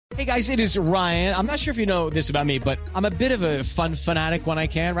Hey guys, it is Ryan. I'm not sure if you know this about me, but I'm a bit of a fun fanatic when I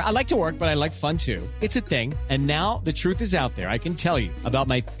can. I like to work, but I like fun too. It's a thing. And now the truth is out there. I can tell you about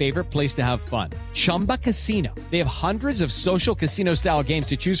my favorite place to have fun. Chumba Casino. They have hundreds of social casino style games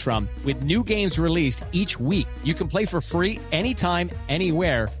to choose from with new games released each week. You can play for free anytime,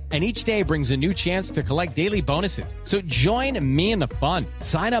 anywhere. And each day brings a new chance to collect daily bonuses. So join me in the fun.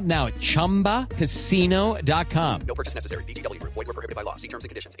 Sign up now at ChumbaCasino.com. No purchase necessary. VGW Group. Void where prohibited by law. See terms and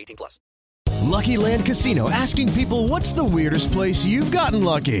conditions. 18+. Lucky Land Casino, asking people, what's the weirdest place you've gotten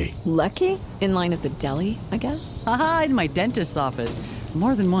lucky? Lucky? In line at the deli, I guess? Aha, in my dentist's office.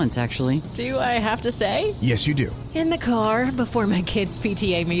 More than once, actually. Do I have to say? Yes, you do. In the car before my kids'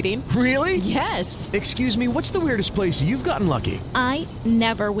 PTA meeting. Really? Yes. Excuse me, what's the weirdest place you've gotten lucky? I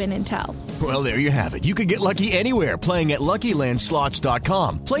never win and tell. Well, there you have it. You can get lucky anywhere, playing at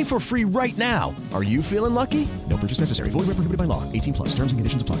LuckyLandSlots.com. Play for free right now. Are you feeling lucky? No purchase necessary. Void where prohibited by law. 18+. Terms and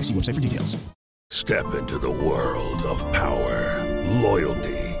conditions apply. See website for details. Step into the world of power,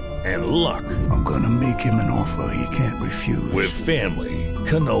 loyalty, and luck. I'm gonna make him an offer he can't refuse. With family,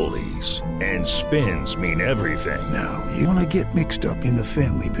 cannolis, and spins mean everything. Now, you wanna get mixed up in the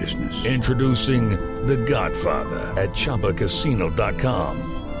family business. Introducing The Godfather at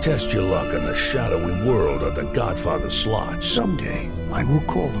ChumbaCasino.com. Test your luck in the shadowy world of The Godfather slot. Someday, I will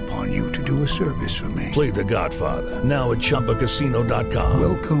call upon you to do a service for me. Play The Godfather now at ChumbaCasino.com.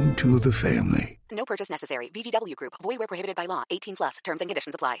 Welcome to the family. No purchase necessary. VGW Group. Void where prohibited by law. 18+. Terms and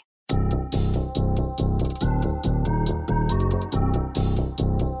conditions apply.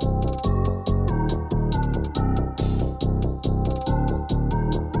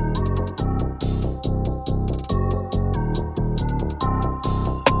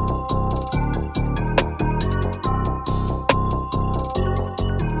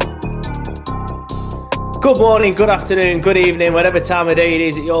 Good morning, good afternoon, good evening, whatever time of day it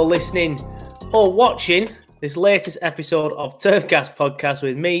is that you're listening or watching this latest episode of Turfcast podcast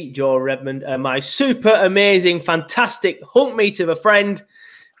with me, Joe Redmond, and my super amazing, fantastic hunk meet of a friend,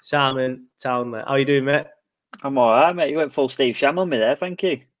 Simon Townley. How you doing, mate? I'm all right, mate. You went full Steve Sham on me there, thank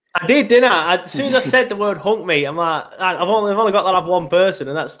you. I did, didn't I? As soon as I said the word hunk meet, I'm like, I've only got that of one person,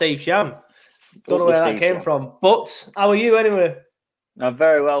 and that's Steve Sham. Don't know where that came from. But how are you anyway? I'm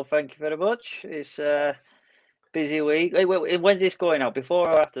very well, thank you very much. It's a busy week. When's this going out? Before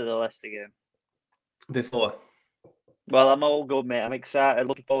or after the Leicester game? Before. Well, I'm all good, mate. I'm excited.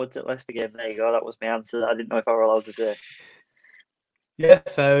 Looking forward to the Leicester game. There you go. That was my answer. I didn't know if I were allowed to say. Yeah,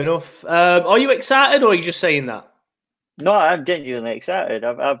 fair enough. Are you excited or are you just saying that? No, I'm genuinely excited.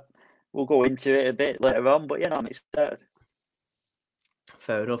 We'll go into it a bit later on, but I'm excited.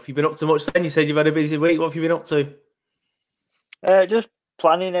 Fair enough. You've been up to much then? You said you've had a busy week. What have you been up to? Just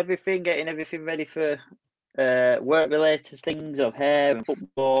planning everything, getting everything ready for work-related things of hair and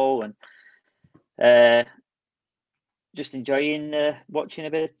football, and just enjoying watching a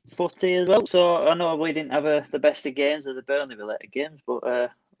bit of footy as well. So I know we didn't have the best of games of the Burnley-related games, but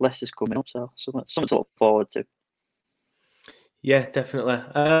Leicester's coming up, so something to look forward to. Yeah, definitely.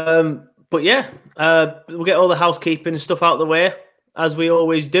 But yeah, we'll get all the housekeeping and stuff out of the way, as we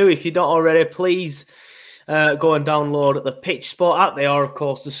always do. If you're not already, please go and download the Pitch Sport app. They are, of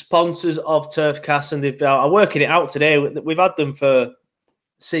course, the sponsors of Turfcast, and they've are working it out today. We've had them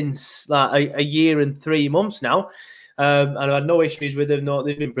since like a year and 3 months now, and I've had no issues with them. No,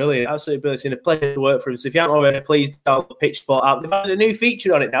 they've been brilliant, absolutely brilliant. It's been a pleasure to work for them. So if you haven't already, please download the Pitch Sport app. They've had a new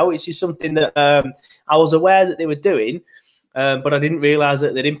feature on it now, which is something that I was aware that they were doing, but I didn't realise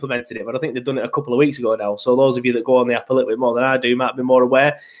that they'd implemented it. But I think they've done it a couple of weeks ago now. So those of you that go on the app a little bit more than I do might be more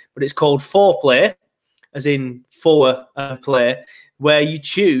aware. But it's called Foreplay, as in forward play, where you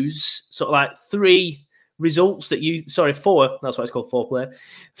choose sort of like three results that four, that's why it's called foreplay,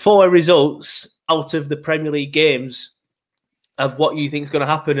 4 results out of the Premier League games of what you think is going to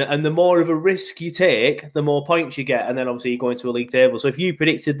happen. And the more of a risk you take, the more points you get. And then obviously you go into a league table. So if you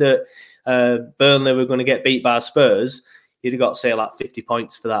predicted that Burnley were going to get beat by Spurs, you'd have got, say, like 50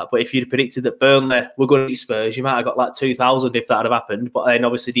 points for that. But if you'd predicted that Burnley were going to beat Spurs, you might have got like 2,000 if that had happened. But then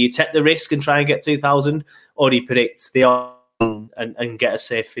obviously, do you take the risk and try and get 2,000, or do you predict the odds and get a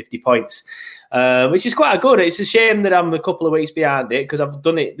safe 50 points? Which is quite good. It's a shame that I'm a couple of weeks behind it, because I've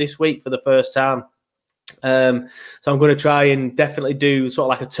done it this week for the first time. So I'm going to try and definitely do sort of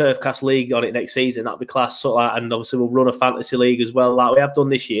like a Turfcast league on it next season. That'll be class. Sort of like, and obviously we'll run a fantasy league as well, like we have done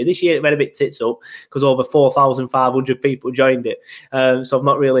this year. This year it went a bit tits up because over 4,500 people joined it. So I've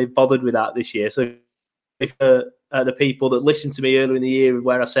not really bothered with that this year. So if the people that listened to me earlier in the year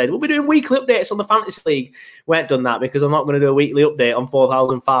where I said, we'll be doing weekly updates on the Fantasy League. We ain't done that because I'm not going to do a weekly update on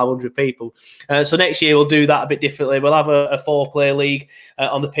 4,500 people. So next year we'll do that a bit differently. We'll have a 4-player league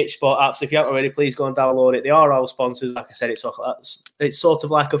on the Pitch Sport app. So if you haven't already, please go and download it. They are our sponsors. Like I said, it's sort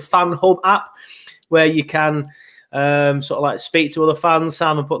of like a fan hub app where you can sort of like speak to other fans.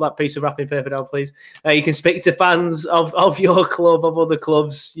 Simon, put that piece of wrapping paper down, please. You can speak to fans of your club, of other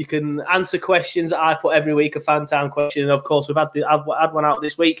clubs. You can answer questions that I put every week, a fan time question. And of course, I've had one out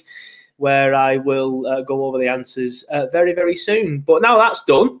this week where I will go over the answers very, very soon. But now that's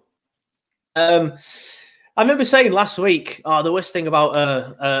done. I remember saying last week, the worst thing about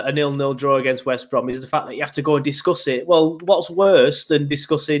a 0-0 draw against West Brom is the fact that you have to go and discuss it. Well, what's worse than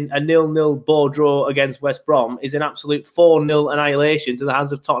discussing a 0-0 ball draw against West Brom is an absolute 4-0 annihilation to the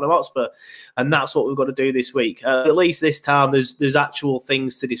hands of Tottenham Hotspur. And that's what we've got to do this week. At least this time, there's actual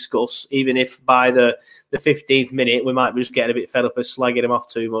things to discuss, even if by the 15th minute, we might be just getting a bit fed up of slagging them off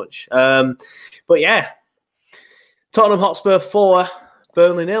too much. But yeah, Tottenham Hotspur 4,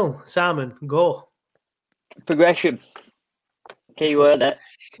 Burnley 0. Simon, go. Progression. Key word there.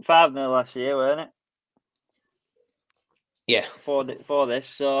 5-0 last year, weren't it? Yeah. For this.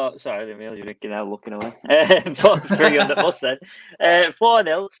 So, sorry, I didn't realise you were looking out, looking away. 3 on the bus then.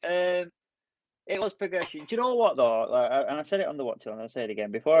 4-0. It was progression. Do you know what, though? And I said it on the watch, and I'll say it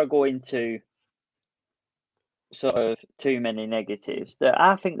again. Before I go into sort of too many negatives,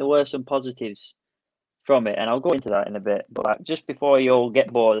 I think there were some positives from it, and I'll go into that in a bit. But just before you all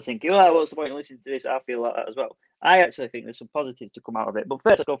get bored of thinking, oh, what's the point of listening to this? I feel like that as well. I actually think there's some positives to come out of it. But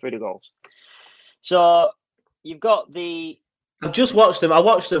first, let's go through the goals. So you've got the... I've just watched them. I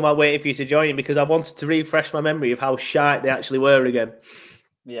watched them while waiting for you to join because I wanted to refresh my memory of how shite they actually were again.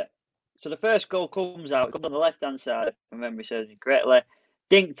 Yeah. So the first goal comes out, comes on the left-hand side, if my memory serves me correctly.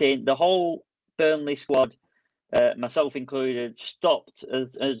 Dinked in. The whole Burnley squad, myself included, stopped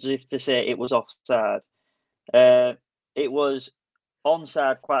as if to say it was offside. It was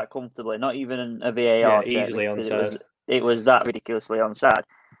onside quite comfortably, not even a VAR. Yeah, easily onside. It was that ridiculously onside.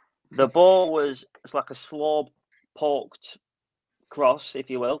 The ball was like a slow poked cross, if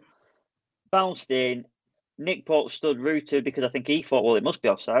you will. Bounced in. Nick Pope stood rooted because I think he thought, well, it must be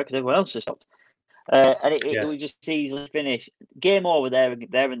offside because everyone else has stopped. And it was just easily finished. Game over there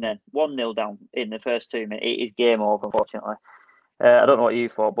and then. 1-0 down in the first 2 minutes. It is game over, unfortunately. I don't know what you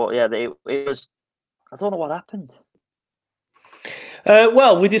thought, but yeah, it was... I don't know what happened.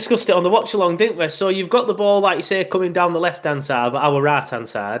 Well, we discussed it on the watch along, didn't we? So you've got the ball, like you say, coming down the left-hand side, but our right-hand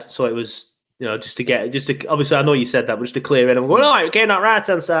side. So it was, obviously I know you said that, but just to clear it, and we're going, all right, we're getting that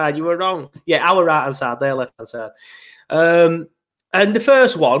right-hand side, you were wrong. Yeah, our right-hand side, their left-hand side. And the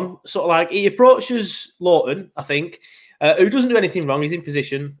first one, sort of like, he approaches Lawton, I think, who doesn't do anything wrong. He's in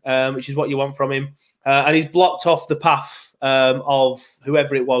position, which is what you want from him. And he's blocked off the path of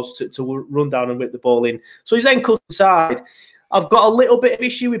whoever it was to run down and whip the ball in. So he's then cut aside. I've got a little bit of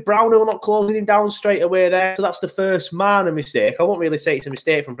issue with Brownhill not closing him down straight away there. So that's the first minor mistake. I won't really say it's a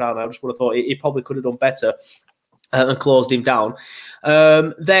mistake from Brownhill. I just would have thought he probably could have done better and closed him down.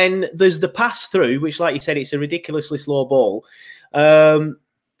 Then there's the pass through, which, like you said, it's a ridiculously slow ball.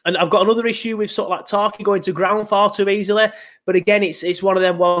 And I've got another issue with sort of like Tarky going to ground far too easily. But again, it's one of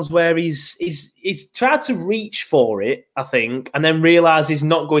them ones where he's tried to reach for it, I think, and then realised he's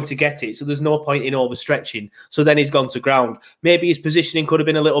not going to get it. So there's no point in overstretching. So then he's gone to ground. Maybe his positioning could have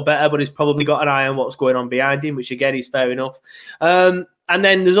been a little better, but he's probably got an eye on what's going on behind him, which again is fair enough. And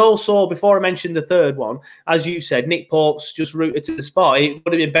then there's also, before I mentioned the third one, as you said, Nick Pope's just rooted to the spot. It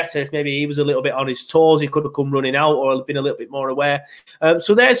would have been better if maybe he was a little bit on his toes. He could have come running out or been a little bit more aware.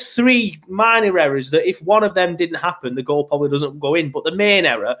 So there's 3 minor errors that if one of them didn't happen, the goal probably doesn't go in. But the main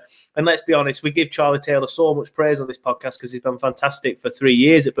error, and let's be honest, we give Charlie Taylor so much praise on this podcast because he's been fantastic for 3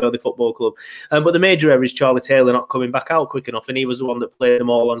 years at Burnley Football Club. But the major error is Charlie Taylor not coming back out quick enough, and he was the one that played them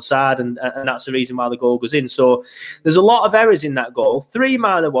all onside, and that's the reason why the goal goes in. So there's a lot of errors in that goal. 3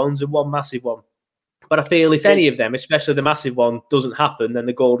 minor ones and 1 massive one. But I feel if any of them, especially the massive one, doesn't happen, then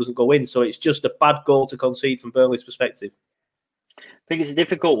the goal doesn't go in. So it's just a bad goal to concede from Burnley's perspective. I think it's a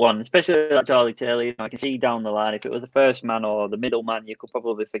difficult one, especially like Charlie Taylor. I can see down the line, if it was the first man or the middle man, you could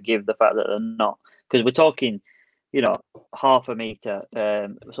probably forgive the fact that they're not. Because we're talking, half a metre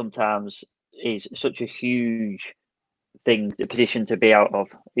sometimes is such a huge position to be out of.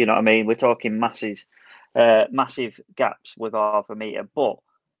 You know what I mean? We're talking massive gaps with half a metre. But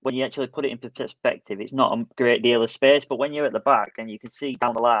when you actually put it into perspective, it's not a great deal of space. But when you're at the back and you can see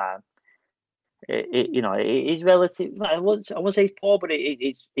down the line, it is relative. I won't say it's poor, but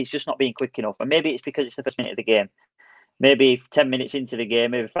it's just not being quick enough. And maybe it's because it's the first minute of the game. maybe 10 minutes into the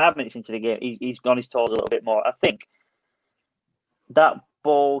game, maybe 5 minutes into the game, he's on his toes a little bit more. I think that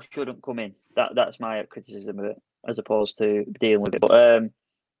ball shouldn't come in. That's my criticism of it, as opposed to dealing with it. But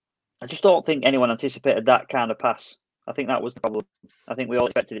I just don't think anyone anticipated that kind of pass. I think that was the problem. I think we all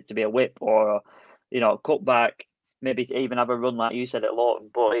expected it to be a whip or, cut back, maybe even have a run like you said at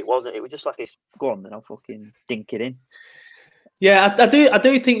Lawton, but it wasn't. It was just like, it's go on then, I'll fucking dink it in. Yeah, I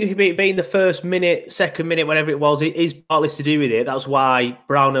do think being the first minute, second minute, whatever it was, it is partly to do with it. That's why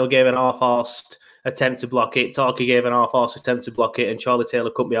Brownhill gave an half-arsed attempt to block it, Tarky gave an half-arsed attempt to block it, and Charlie Taylor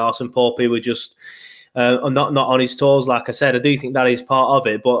couldn't be arsed, and Poppy were just not on his toes, like I said. I do think that is part of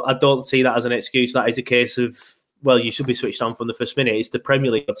it, but I don't see that as an excuse. That is a case of, well, you should be switched on from the first minute. It's the Premier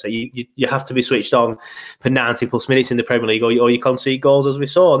League, I'd say. You have to be switched on for 90-plus minutes in the Premier League, or you concede goals, as we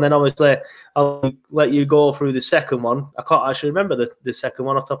saw. And then, obviously, I'll let you go through the second one. I can't actually remember the second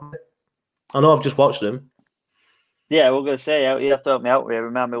one off the top of my head. I know I've just watched them. Yeah, we're going to say, you have to help me out here.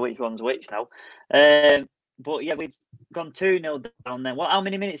 Remember which one's which now. But, yeah, we've gone 2-0 down then. How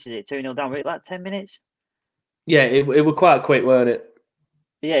many minutes is it? 2-0 down? Like 10 minutes? Yeah, it was quite quick, weren't it?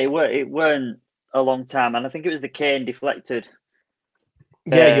 Yeah, it weren't a long time, and I think it was the Kane deflected.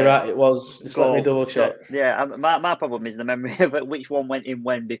 Yeah, you're right. It was. Just let me double check. Yeah, my problem is the memory of it, which one went in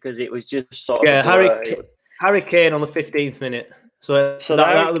when, because it was just sort of. Yeah, Harry Kane on the 15th minute. So that would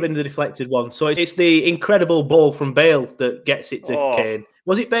have been the deflected one. So it's the incredible ball from Bale that gets it to Kane.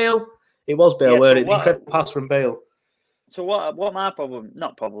 Was it Bale? It was Bale, weren't it? The incredible pass from Bale. So what my problem,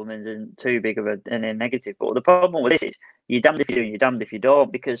 not problem isn't too big of a negative, but the problem with this is you're damned if you do and you're damned if you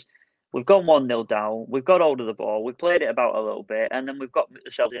don't, because we've gone 1-0 down, we've got hold of the ball, we've played it about a little bit, and then we've got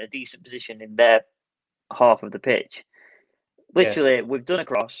ourselves in a decent position in their half of the pitch. Literally, we've done a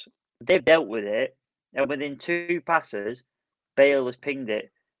cross, they've dealt with it, and within 2 passes, Bale has pinged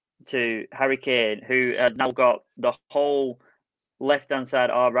it to Harry Kane, who had now got the whole left-hand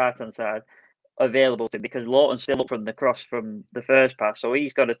side or right-hand side available to him, because Lawton's still up from the cross from the first pass, so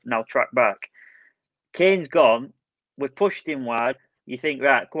he's got to now track back. Kane's gone, we've pushed him wide. You think,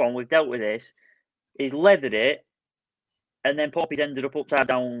 right, come on, we've dealt with this. He's leathered it, and then Poppy's ended up upside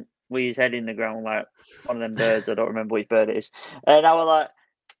down with his head in the ground like one of them birds. I don't remember which bird it is. And I was like,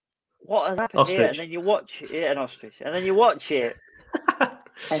 what has happened here? And then you watch it, an ostrich. And then you watch it,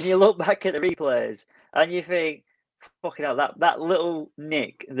 and you look back at the replays, and you think, fucking hell, that little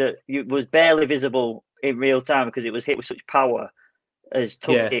nick that was barely visible in real time because it was hit with such power has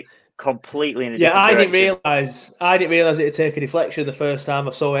took it completely in a different direction. I didn't realise it had taken a deflection the first time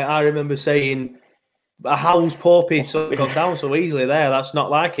I saw it. I remember saying, how's Poppy gone down so easily there? That's not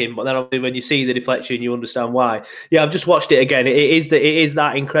like him. But then obviously when you see the deflection, you understand why. Yeah, I've just watched it again. It is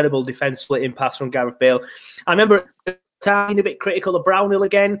that incredible defence splitting pass from Gareth Bale. I remember a bit critical of Brownhill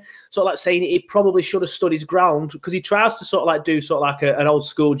again, sort of like saying he probably should have stood his ground, because he tries to sort of like do sort of like an old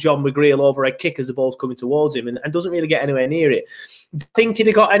school John McGreal overhead kick as the ball's coming towards him, and doesn't really get anywhere near it. Think he'd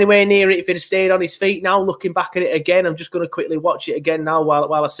have got anywhere near it if he'd have stayed on his feet. Now looking back at it again, I'm just going to quickly watch it again now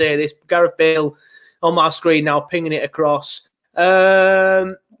while I say this. Gareth Bale on my screen now, pinging it across. Yeah,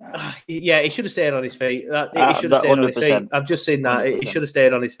 he should have stayed on his feet. He should have stayed on his feet. I've just seen that. 100%. He should have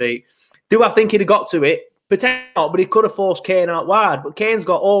stayed on his feet. Do I think he'd have got to it? Potentially not, but he could have forced Kane out wide. But Kane's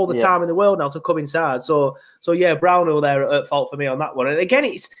got all the time in the world now to come inside. So yeah, Brownhill there at fault for me on that one. And again,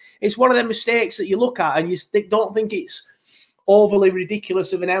 it's one of them mistakes that you look at and you don't think it's overly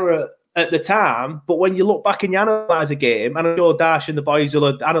ridiculous of an error at the time. But when you look back and you analyse a game, and I'm sure Dash and the boys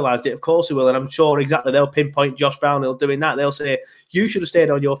will have analysed it, of course they will, and I'm sure exactly they'll pinpoint Josh Brownhill doing that. They'll say, you should have stayed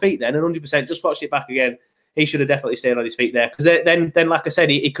on your feet then, and 100%, just watch it back again. He should have definitely stayed on his feet there, because then, like I said,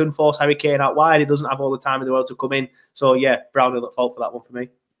 he couldn't force Harry Kane out wide. He doesn't have all the time in the world to come in. So yeah, Brownhill at fault for that one for me.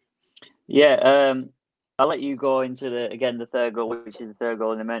 Yeah, I'll let you go into the third goal, which is the third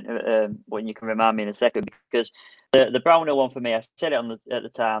goal in the minute, when you can remind me in a second, because the Brownhill one for me, I said it at the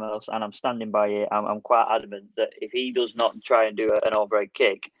time, and I'm standing by it. I'm quite adamant that if he does not try and do an overhead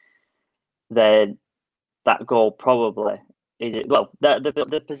kick, then that goal probably.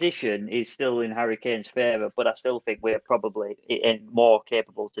 The position is still in Harry Kane's favour, but I still think we're probably more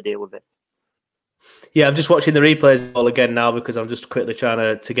capable to deal with it. Yeah, I'm just watching the replays all again now because I'm just quickly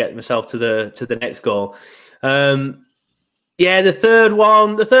trying to get myself to the next goal. Yeah, the third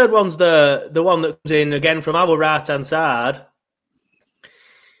one's the one that comes in again from our right hand side.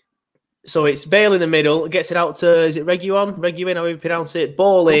 So it's Bale in the middle, gets it out to, is it Reguin, how you pronounce it?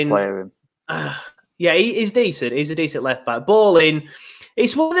 Ball in. Yeah, he's decent. He's a decent left back. Ball in.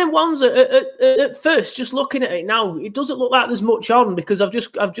 It's one of them ones at first, just looking at it now, it doesn't look like there's much on, because I've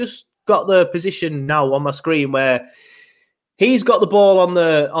just got the position now on my screen where he's got the ball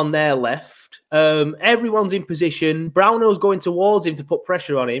on their left, Everyone's in position. Brownhill's going towards him to put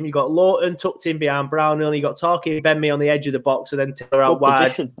pressure on him. You got Lawton tucked in behind Brownhill. You got Tarky and Ben Mee on the edge of the box, and then Taylor out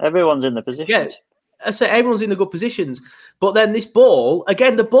wide. Position. Everyone's in the position. Yeah, I say everyone's in the good positions. But then this ball,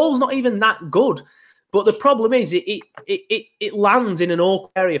 again, the ball's not even that good. But the problem is it lands in an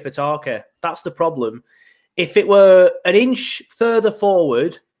awkward area for Tarky. That's the problem. If it were an inch further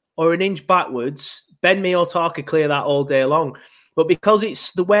forward or an inch backwards, Ben Mee or Tarky clear that all day long. But because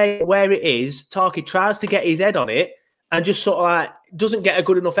it's the way where it is, Tarky tries to get his head on it and just sort of like doesn't get a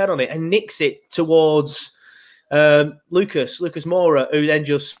good enough head on it and nicks it towards Lucas Moura, who then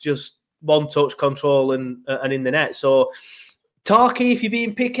just one touch control and in the net. So Tarky, if you're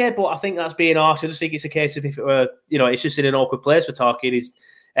being picky, but I think that's being harsh. I just think it's a case of if it were, it's just in an awkward place for Tarky.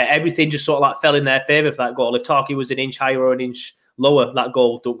 Everything just sort of like fell in their favour for that goal. If Tarky was an inch higher or an inch lower, that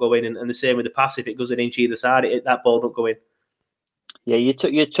goal don't go in. And the same with the pass. If it goes an inch either side, that ball don't go in. Yeah,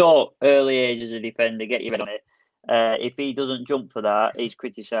 you're taught early age as a defender, get your head on it. If he doesn't jump for that, he's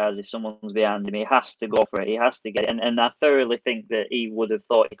criticised. If someone's behind him, he has to go for it. He has to get it. And I thoroughly think that he would have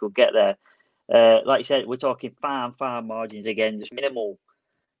thought he could get there. Like you said, we're talking fine margins again, just minimal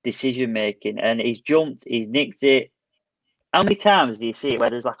decision making. And he's jumped, he's nicked it. How many times do you see it where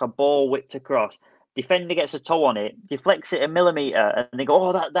there's like a ball whipped across? Defender gets a toe on it, deflects it a millimetre, and they go,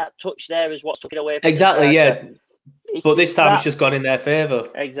 "Oh, that touch there is what's took it away." From exactly, yeah. But this time it's just gone in their favour.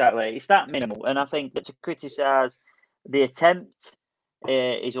 Exactly. It's that minimal. And I think that to criticise the attempt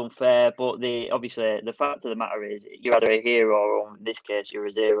is unfair, but obviously the fact of the matter is you're either a hero or in this case you're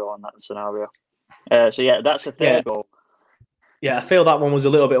a zero in that scenario. So yeah, that's the third goal. Yeah, I feel that one was a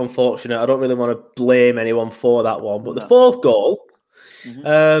little bit unfortunate. I don't really want to blame anyone for that one. But the fourth goal,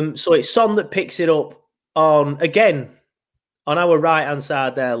 so it's Son that picks it up on our right-hand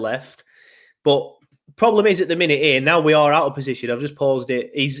side there, left. But problem is at the minute here, now we are out of position. I've just paused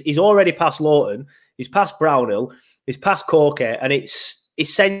it. He's already past Lawton. He's past Brownhill. He's past Corker. And it's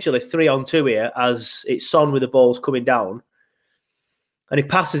essentially 3-on-2 here as it's Son with the balls coming down. And he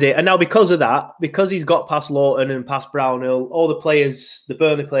passes it. And now because of that, because he's got past Lawton and past Brownhill, all the players, the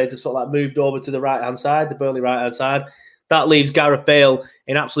Burnley players have sort of like moved over to the right-hand side, the Burnley right-hand side. That leaves Gareth Bale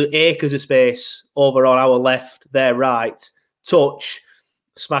in absolute acres of space over on our left, their right. Touch,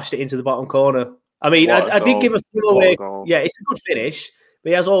 smashed it into the bottom corner. I mean, I did give a throwaway. Yeah, it's a good finish.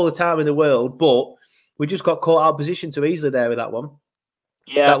 But he has all the time in the world. But we just got caught out of position too easily there with that one.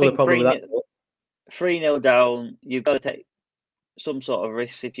 Yeah, that was the problem with that goal. 3-0 down. You've got to take some sort of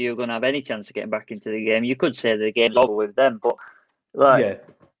risk if you're going to have any chance of getting back into the game. You could say the game's over with them, but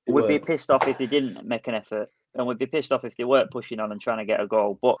we'd be pissed off if they didn't make an effort, and we'd be pissed off if they weren't pushing on and trying to get a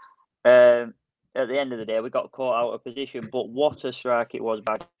goal. But at the end of the day, we got caught out of position. But what a strike it was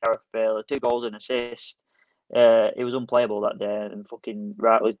by Gareth Bale. 2 goals and assist. It was unplayable that day, and fucking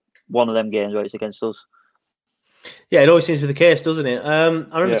right, it was one of them games where it's against us. Yeah, it always seems to be the case, doesn't it? I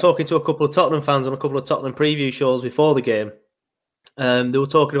remember talking to a couple of Tottenham fans on a couple of Tottenham preview shows before the game. They were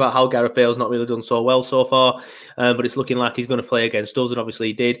talking about how Gareth Bale's not really done so well so far, but it's looking like he's going to play against us, and obviously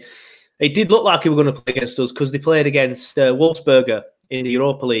he did. It did look like he was going to play against us because they played against Wolfsberger in the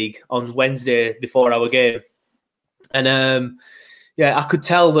Europa League on Wednesday before our game. And I could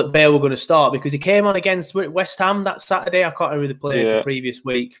tell that Bale were going to start because he came on against West Ham that Saturday. I can't remember who they played the previous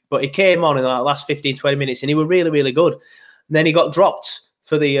week, but he came on in the last 15, 20 minutes and he was really, really good. And then he got dropped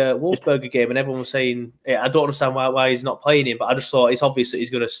for the Wolfsberger game, and everyone was saying, I don't understand why he's not playing him, but I just thought it's obvious that he's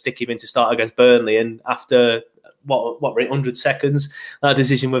going to stick him in to start against Burnley. And after, 100 seconds, that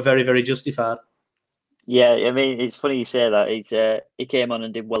decision was very, very justified. Yeah, I mean, it's funny you say that. He came on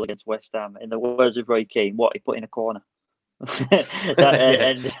and did well against West Ham. In the words of Roy Keane, he put in a corner.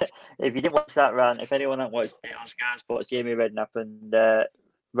 And if you didn't watch that rant, if anyone hadn't watched it on Sky Sports, Jamie Redknapp and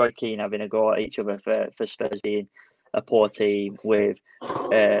Roy Keane having a go at each other for Spurs being a poor team with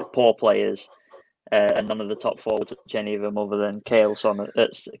poor players, and none of the top 4 would touch any of them other than Kane, Son,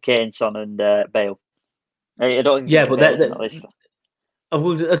 and Bale. I don't even think Bale's on that list. I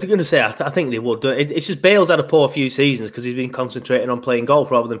was going to say, I think they would. It's just Bale's had a poor few seasons because he's been concentrating on playing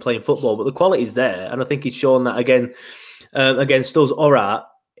golf rather than playing football. But the quality's there, and I think he's shown that again against us. All right,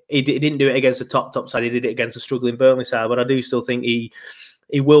 he didn't do it against the top side. He did it against a struggling Burnley side. But I do still think he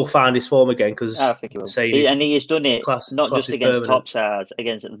will find his form again because I think he will. And he has done it not just against top sides,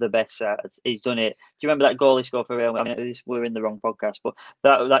 against the best sides. He's done it. Do you remember that goal he scored for Real Madrid? I mean, we're in the wrong podcast, but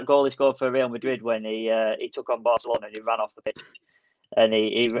that goal he scored for Real Madrid when he took on Barcelona and he ran off the pitch. And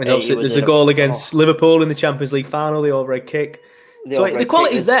there's a goal against Liverpool in the Champions League final, the overhead kick. So the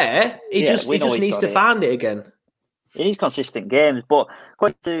quality's there. He just needs to find it again. He needs consistent games. But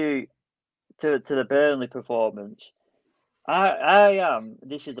going to the Burnley performance, I am.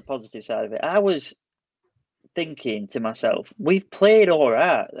 This is the positive side of it. I was thinking to myself, we've played all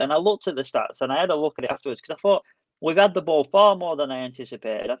right. And I looked at the stats and I had a look at it afterwards because I thought we've had the ball far more than I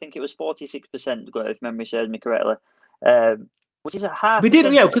anticipated. I think it was 46% goal, if memory serves me correctly, which is a half. We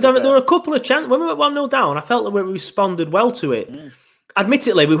didn't, yeah, because there were a couple of chances. When we were 1-0 down, I felt that we responded well to it.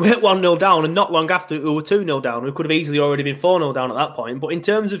 Admittedly, we went 1-0 down, and not long after, we were 2-0 down. We could have easily already been 4-0 down at that point. But in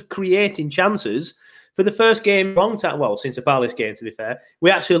terms of creating chances, for the first game, long time, well, since the Palace game, to be fair,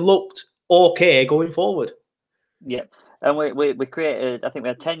 we actually looked okay going forward. Yeah, and we created, I think we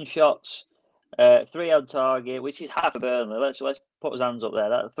had 10 shots, 3 on target, which is half of Burnley. Let's put his hands up there.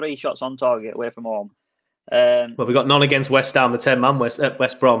 That's 3 shots on target away from home. Well, we got none against West Ham, a 10-man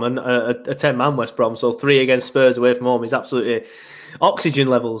West Brom, and a 10-man West Brom. So 3 against Spurs away from home is absolutely oxygen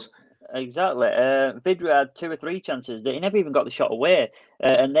levels. Exactly. Vidra had 2 or 3 chances. He never even got the shot away,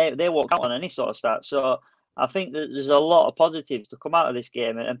 and they walked out on any sort of start. So I think that there's a lot of positives to come out of this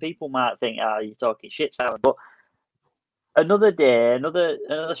game, and people might think, you're talking shit, Simon. But another day, another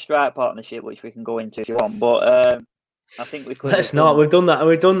strike partnership, which we can go into if you want. But I think we could. Let's not. We've done that, and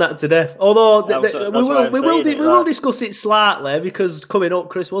we've done that to death. Although we will discuss it slightly because coming up,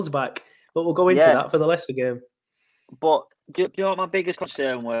 Chris Wood's back, but we'll go into that for the Leicester game. But do you know what my biggest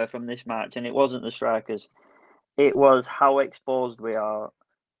concern were from this match? And it wasn't the strikers; it was how exposed we are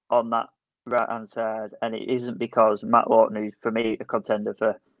on that right-hand side. And it isn't because Matt Lawton, who's for me a contender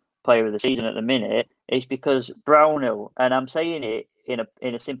for Player of the Season at the minute, it's because Brownhill, and I'm saying it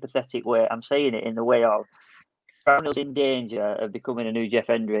in a sympathetic way. I'm saying it in the way of Brownhill's in danger of becoming a new Jeff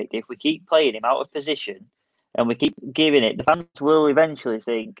Hendrick. If we keep playing him out of position and we keep giving it, the fans will eventually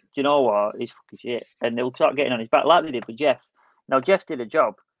think, do you know what, he's fucking shit. And they'll start getting on his back like they did with Jeff. Now, Jeff did a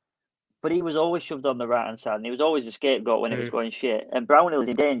job, but he was always shoved on the right-hand side and he was always a scapegoat when it was going shit. And Brownhill's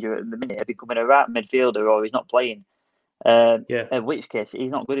in danger at the minute of becoming a right midfielder or he's not playing. In which case,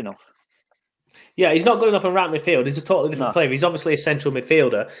 he's not good enough. Yeah, he's not good enough in right midfield. He's a totally different player. He's obviously a central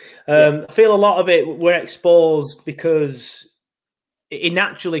midfielder. I feel a lot of it we're exposed because it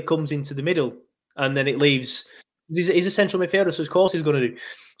naturally comes into the middle and then it leaves. He's a central midfielder, so of course he's going to do.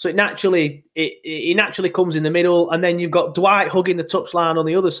 So it naturally comes in the middle, and then you've got Dwight hugging the touchline on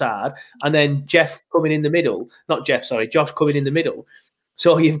the other side, and then Josh coming in the middle. Josh coming in the middle.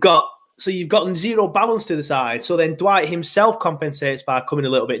 So you've gotten zero balance to the side. So then Dwight himself compensates by coming a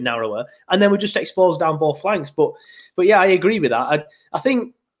little bit narrower, and then we're just exposed down both flanks. But yeah, I agree with that. I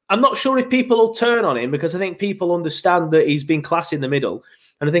think I'm not sure if people will turn on him because I think people understand that he's been class in the middle,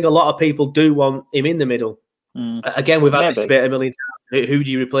 and I think a lot of people do want him in the middle. Again, we've had this debate a million times. Who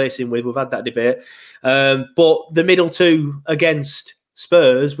do you replace him with? We've had that debate, but the middle two against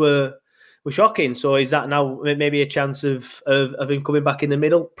Spurs were shocking. So is that now maybe a chance of him coming back in the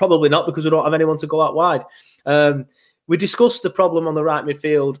middle? Probably not, because we don't have anyone to go out wide. We discussed the problem on the right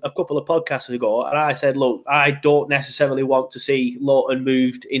midfield a couple of podcasts ago, and I said, look, I don't necessarily want to see Lawton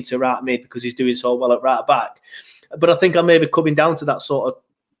moved into right mid because he's doing so well at right back. But I think I'm maybe coming down to that sort of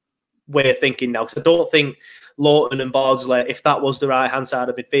way of thinking now, because I don't think Lawton and Bardsley, if that was the right-hand side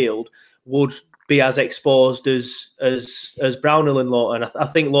of midfield, would be as exposed as Brownhill and Lawton. I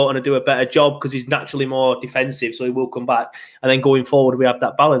think Lawton will do a better job because he's naturally more defensive, so he will come back. And then going forward, we have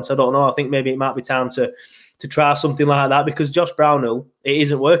that balance. I don't know. I think maybe it might be time to try something like that because Josh Brownhill, it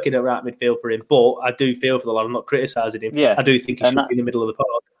isn't working at right midfield for him. But I do feel for the lad. I'm not criticising him. Yeah, I do think he should be in the middle of the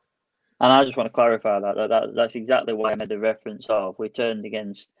park. And I just want to clarify that's exactly why I made the reference of we turned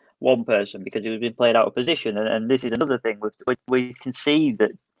against one person because he was being played out of position. And this is another thing. We can see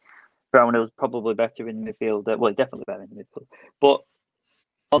that Brownhill's probably better in the midfield. Well, definitely better in the midfield. But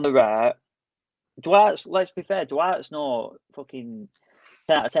on the right, let's be fair, Dwight's not fucking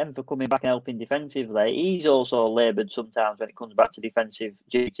 10 out of 10 for coming back and helping defensively. He's also laboured sometimes when it comes back to defensive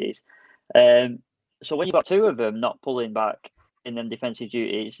duties. So when you've got two of them not pulling back in them defensive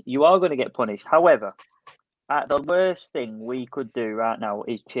duties, you are going to get punished. However, the worst thing we could do right now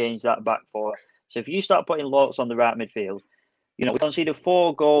is change that back four. So if you start putting Lawton on the right midfield, we conceded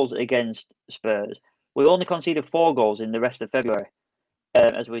 4 goals against Spurs. We only conceded 4 goals in the rest of February,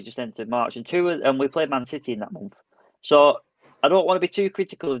 as we just entered March, and we played Man City in that month. So I don't want to be too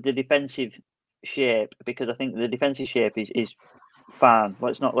critical of the defensive shape because I think the defensive shape is fine.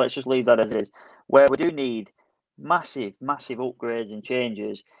 Let's just leave that as is. Where we do need massive upgrades and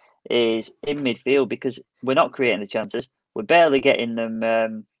changes is in midfield because we're not creating the chances. We're barely getting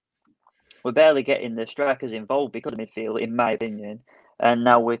them. We're barely getting the strikers involved because of midfield, in my opinion. And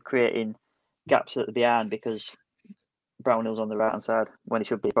now we're creating gaps at the behind because Brownhill's on the right hand side when he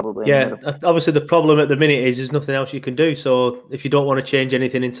should be probably. In the middle. Obviously the problem at the minute is there's nothing else you can do. So if you don't want to change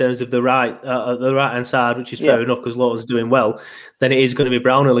anything in terms of the right hand side, which is fair enough because Lowton's doing well, then it is going to be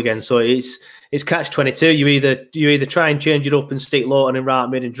Brownhill again. So it's catch-22. You either try and change it up and stick Lowton in right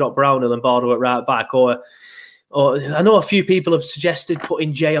mid and drop Brownhill and Bardo at right back, or I know a few people have suggested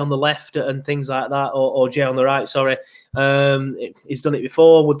putting Jay on the left and things like that, or Jay on the right, sorry. He's done it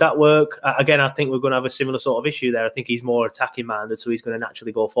before. Would that work? Again, I think we're going to have a similar sort of issue there. I think he's more attacking minded, so he's going to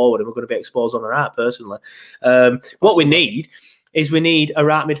naturally go forward and we're going to be exposed on the right, personally. What we need is a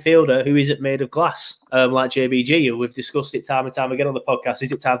right midfielder who isn't made of glass, like JBG. We've discussed it time and time again on the podcast.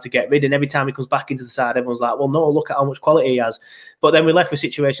 Is it time to get rid? And every time he comes back into the side, everyone's like, well, no, look at how much quality he has. But then we're left with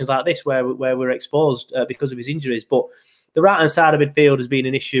situations like this where we're exposed because of his injuries. But the right-hand side of midfield has been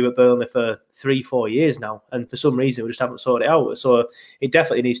an issue at Burnley for 3-4 years now. And for some reason, we just haven't sorted it out. So it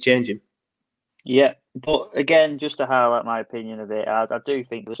definitely needs changing. Yeah, but again, just to highlight my opinion of it, I do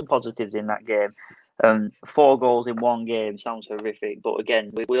think there's some positives in that game. 4 goals in one game sounds horrific, but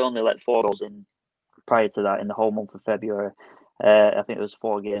again, we only let 4 goals in prior to that in the whole month of February. I think it was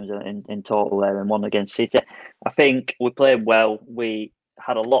 4 games in total there and 1 against City. I think we played well. We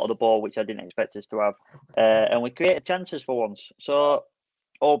had a lot of the ball, which I didn't expect us to have, and we created chances for once. So,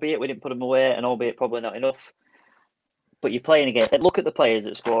 albeit we didn't put them away, and albeit probably not enough, but you're playing again. Look at the players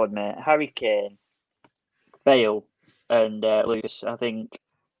that scored, mate. Harry Kane, Bale, and Lucas. I think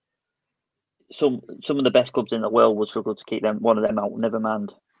some of the best clubs in the world would struggle to keep one of them out. Never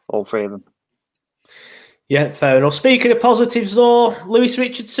mind all 3 of them. Yeah, fair enough. Speaking of positives, though, Lewis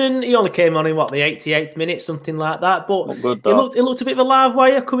Richardson, he only came on in the 88th minute, something like that. But it looked a bit of a live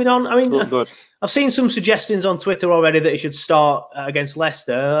wire coming on. I mean, I've seen some suggestions on Twitter already that he should start against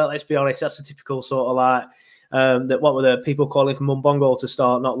Leicester. Let's be honest, that's a typical sort of like that. What were the people calling for Mumbongo to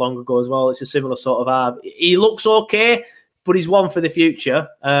start not long ago as well? It's a similar sort of vibe. He looks okay, but he's one for the future.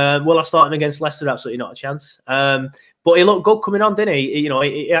 Will I start him against Leicester? Absolutely not a chance. But he looked good coming on, didn't he? You know,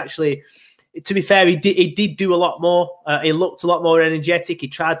 he actually. To be fair, he did do a lot more. He looked a lot more energetic. He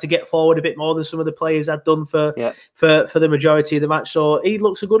tried to get forward a bit more than some of the players had done for the majority of the match. So he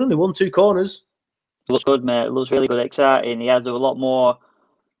looks a good one. He won 2 corners. Looks good, mate. It looks really good, exciting. He had a lot more.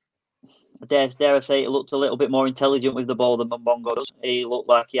 Dare I say, it looked a little bit more intelligent with the ball than Mumbongo does. He looked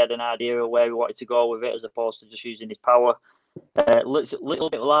like he had an idea of where he wanted to go with it, as opposed to just using his power. Looks a little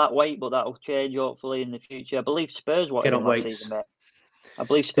bit lightweight, but that will change hopefully in the future. I believe Spurs wanted him last season, mate. I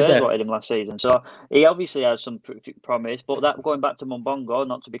believe Spurs wanted him last season, so he obviously has some promise. But that going back to Mumbongo,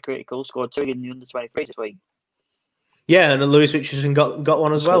 not to be critical, scored 2 in the under-23 this week. Yeah, and Lewis Richardson got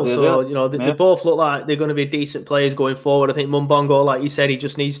one as well. So you know they both look like they're going to be decent players going forward. I think Mumbongo, like you said, he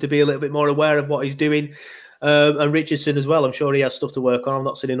just needs to be a little bit more aware of what he's doing. And Richardson as well. I'm sure he has stuff to work on. I've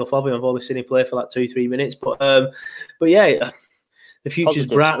not seen enough of him. I've only seen him play for like 2-3 minutes. But yeah, the future's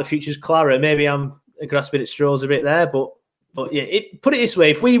bright. The future's clearer. Maybe I'm grasping at straws a bit there, but yeah, put it this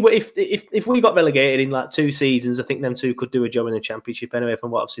way: if we got relegated in like 2 seasons, I think them 2 could do a job in the Championship anyway.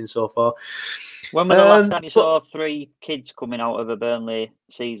 From what I've seen so far. When was the last time you saw 3 kids coming out of a Burnley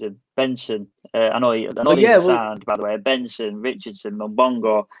season? Benson, I know he's signed, by the way. Benson, Richardson,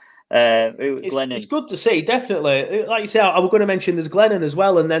 Mumbongo, Glennon. It's good to see, definitely. Like you say, I was going to mention there's Glennon as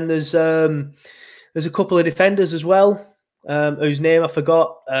well, and then there's a couple of defenders as well, whose name I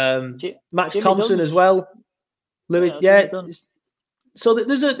forgot. Max Jimmy Thompson Dunn as well. Louis, So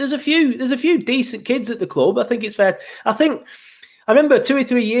there's a few decent kids at the club. I think it's fair. I remember 2 or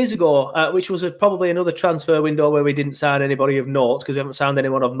 3 years ago, which was probably another transfer window where we didn't sign anybody of note, because we haven't signed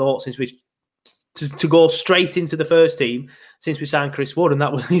anyone of note since to go straight into the first team since we signed Chris Wood,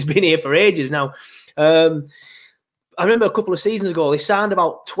 and he's been here for ages now. I remember a couple of seasons ago, they signed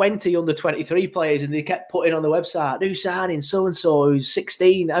about 20 under-23 players, and they kept putting on the website, new signing, so-and-so, who's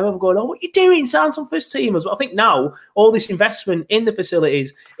 16. I remember going, what are you doing? Sign some first teamers. But I think now, all this investment in the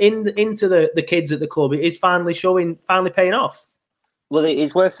facilities, into the kids at the club, is finally paying off. Well,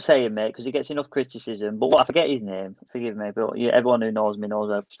 it's worth saying, mate, because he gets enough criticism. But I forget his name. Forgive me, but everyone who knows me knows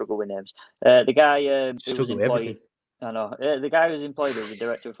I struggle with names. The guy who was employed, I know. The guy who's employed as the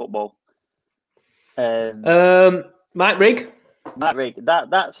director of football. Mike Rigg. Matt Rigg.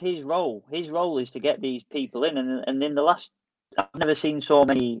 That's his role. His role is to get these people in, and in the last, I've never seen so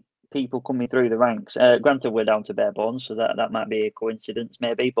many people coming through the ranks. Granted, we're down to bare bones, so that might be a coincidence,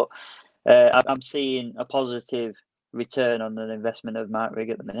 maybe. But I'm seeing a positive return on an investment of Matt Rigg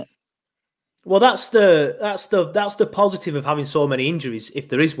at the minute. Well, that's the positive of having so many injuries, if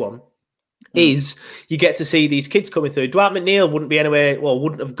there is one. Is you get to see these kids coming through. Dwight McNeil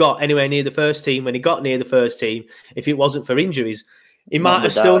wouldn't have got anywhere near the first team when he got near the first team if it wasn't for injuries. He might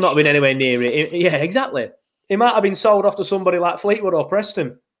have still not been anywhere near it. Yeah, exactly. he might have been sold off to somebody like Fleetwood or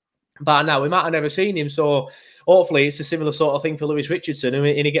Preston by now. We might have never seen him. So hopefully it's a similar sort of thing for Lewis Richardson, and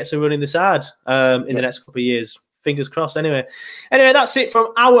he gets a run in the side in the next couple of years. Fingers crossed. Anyway, that's it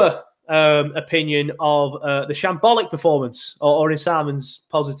from our opinion of the shambolic performance, or in Simon's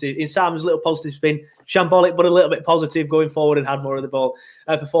little positive spin, shambolic but a little bit positive going forward, and had more of the ball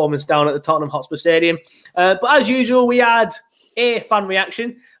performance down at the Tottenham Hotspur Stadium. But as usual, we had a fan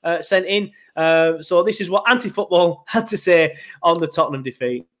reaction sent in. So this is what Anti-Football had to say on the Tottenham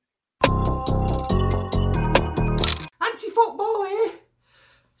defeat. Anti-Football, eh?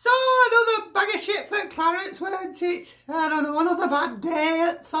 So another bag of shit for Clarence, weren't it? I don't know, another bad day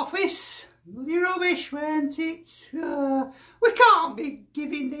at the office. Bloody rubbish, weren't it? We can't be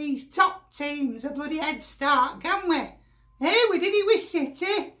giving these top teams a bloody head start, can we? We did it with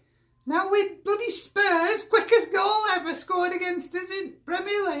City. Now with bloody Spurs, quickest goal ever scored against us in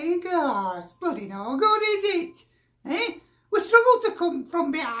Premier League. Oh, it's bloody no good, is it? We struggle to come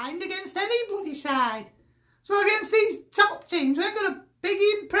from behind against any bloody side. So against these top teams, we ain't got a big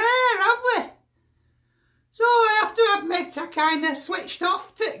in prayer, have we? So I have to admit, I kind of switched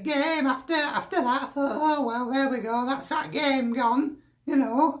off to the game after that. I thought, oh, well, there we go, that's that game gone, And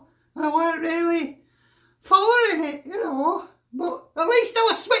I weren't really following it, But at least I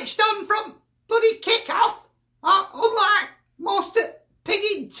was switched on from bloody kick-off. Unlike most of the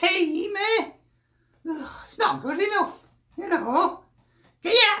piggy team, It's not good enough, Get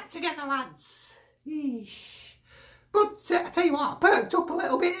your act together, lads. Eesh. But I tell you what, I perked up a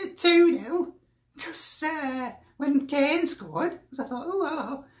little bit at 2-0. Because when Kane scored, I thought, oh,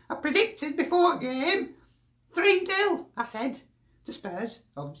 well, I predicted before the game 3-0, I said, to Spurs,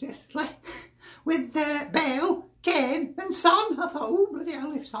 obviously. With Bale, Kane and Son. I thought, oh, bloody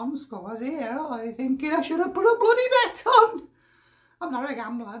hell, if Son scores here, I'm thinking I should have put a bloody bet on. I'm not a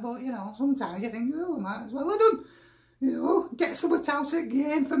gambler, but, sometimes you think, oh, I might as well have done, get something out of the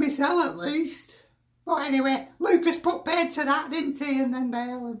game for myself at least. But anyway, Lucas put paid to that, didn't he? And then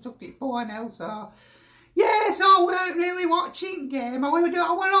Bale and took it 4-0. So, yeah, so I weren't really watching game. I were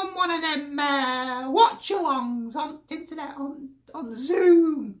on one of them watch-alongs on internet, on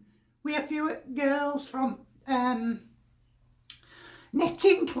Zoom, with a few girls from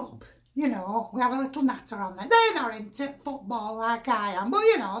knitting club. We have a little natter on there. They're not into football like I am, but,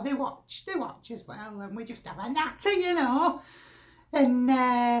 they watch as well. And we just have a natter, And...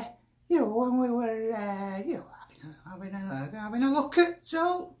 when we were, having a look at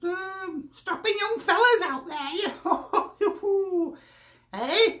strapping young fellas out there,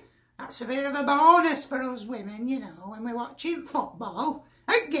 Hey, that's a bit of a bonus for us women, when we're watching football.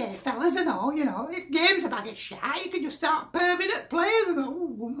 And gay fellas and all, if game's a bag of shit, you can just start permanent players and go,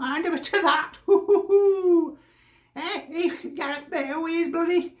 wouldn't mind a bit of that. Gareth Bale with his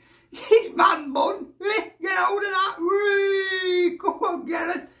bloody, his man bun, get hold of that, come on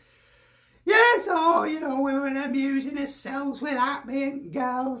Gareth. Yeah, so, we were amusing ourselves with that, me and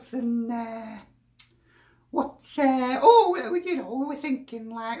girls, and, we were thinking,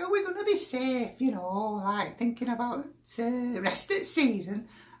 like, are we going to be safe, thinking about rest of the season,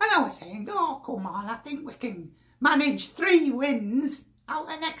 and I was saying, oh, come on, I think we can manage 3 wins out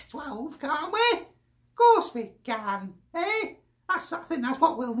of the next 12, can't we? Of course we can, I think that's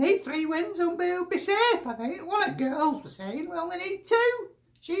what we'll need, 3 wins, and we'll be safe, I think. One of the girls was saying we only need 2.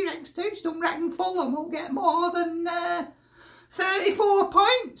 She reckons 2, she don't reckon Fulham will get more than 34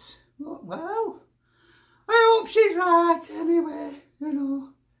 points. Well, I hope she's right anyway,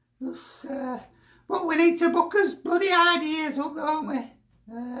 but we need to book us bloody ideas up, don't we?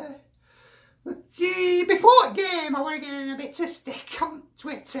 But before the game, I were getting a bit of stick on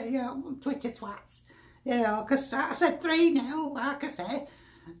Twitter, Twitter twats, because I said 3-0, like I say.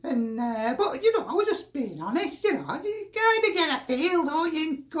 And but I was just being honest, you kind of get a feel, don't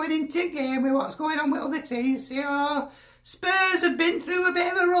you, going into the game with what's going on with other teams. Spurs have been through a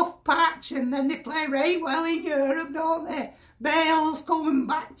bit of a rough patch, and then they play right well in Europe, don't they? Bale's coming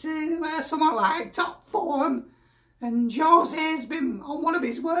back to somewhat like top form, and Jose's been on one of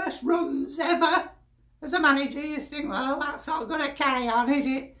his worst runs ever as a manager. You think, well, that's not going to carry on, is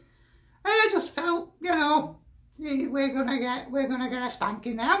it? I just felt, we're gonna get a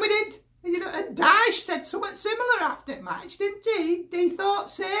spanking there, and we did. And Dyche said something similar after the match, didn't he? He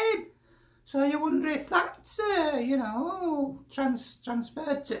thought same. So you wonder if that's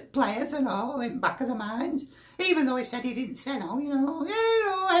transferred to players and all in back of the minds. Even though he said he didn't say no,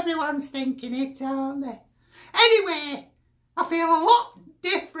 everyone's thinking it, aren't they? Anyway, I feel a lot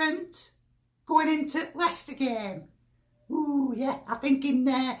different going into Leicester game. Ooh, yeah, I'm thinking,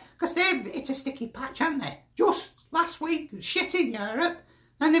 because they've hit a sticky patch, haven't they? Just last week, shit in Europe,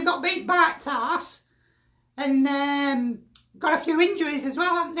 and they've got beat by Thars, And got a few injuries as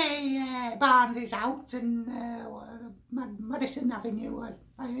well, haven't they? Barnes is out, and Madison Avenue,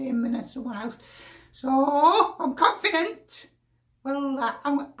 him and someone else. So I'm confident. Well,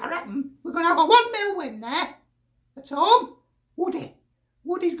 I reckon we're going to have a 1-0 win there. At home.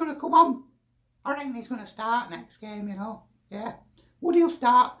 Woody's going to come on. I reckon he's going to start next game, you know. Yeah. Woody will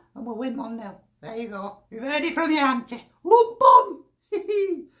start and we'll win 1-0. There you go. You've heard it from your auntie. Lump on.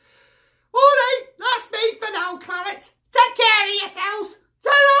 All right, that's me for now, Clarets. Take care of yourselves.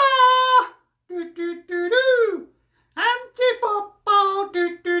 Ta-da! Do-do-do-do. Anti-football.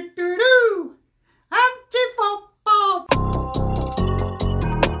 Do-do-do-do. Anti-football.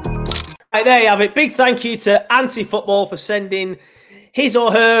 Right, there you have it. Big thank you to Anti-Football for sending his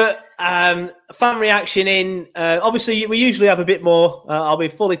or her fan reaction in. Obviously, we usually have a bit more. I'll be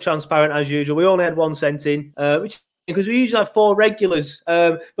fully transparent as usual. We only had one sent in, which because we usually have 4 regulars.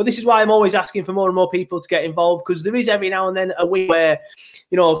 But this is why I'm always asking for more and more people to get involved, because there is every now and then a week where,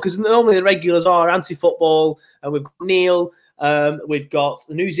 you know, because normally the regulars are Anti-Football, and we've got Neil, we've got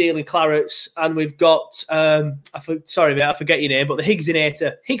the New Zealand Clarets, and we've got, sorry, mate, I forget your name, but the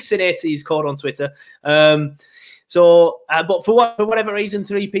Higsinator he's called on Twitter. But for whatever reason,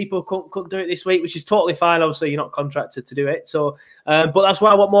 3 people couldn't do it this week, which is totally fine. Obviously, you're not contracted to do it. So, but that's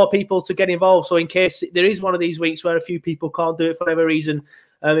why I want more people to get involved. So in case there is one of these weeks where a few people can't do it for whatever reason,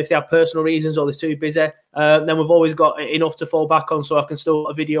 if they have personal reasons or they're too busy, then we've always got enough to fall back on, so I can still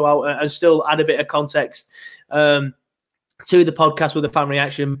put a video out and still add a bit of context to the podcast with a fan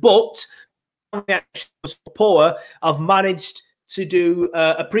reaction. But fan reaction was poor. I've managed to do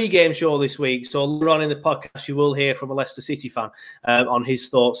a pre-game show this week. So later on in the podcast, you will hear from a Leicester City fan on his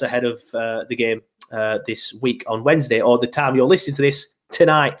thoughts ahead of the game this week on Wednesday, or the time you're listening to this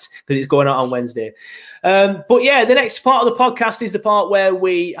tonight, because it's going out on Wednesday. But yeah, the next part of the podcast is the part where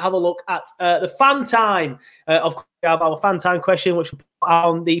we have a look at the fan time. Of course, we have our fan time question, which we put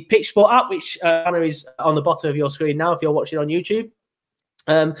on the Pitch Sport app, which is on the bottom of your screen now if you're watching on YouTube.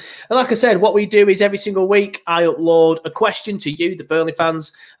 And like I said, what we do is every single week I upload a question to you, the Burnley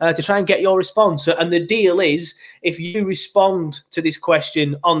fans, to try and get your response. And the deal is, if you respond to this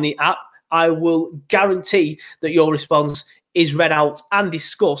question on the app, I will guarantee that your response is read out and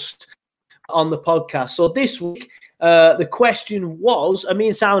discussed on the podcast. So this week, the question was, and me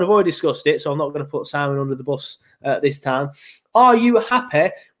and Simon have already discussed it, so I'm not going to put Simon under the bus this time. Are you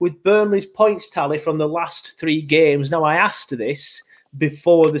happy with Burnley's points tally from the last 3 games? Now, I asked this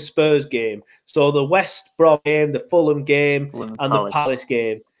before the Spurs game. So the West Brom game, the Fulham game, and the Palace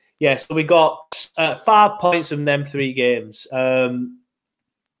game. Yeah, so we got 5 points from them 3 games.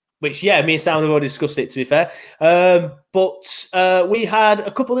 Which, yeah, me and Sam have already discussed it, to be fair. But we had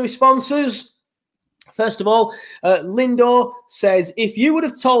a couple of responses. First of all, Lindo says, if you would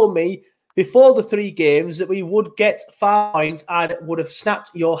have told me before the 3 games that we would get 5 points, I would have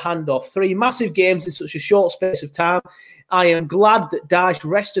snapped your hand off. 3 massive games in such a short space of time. I am glad that Dyche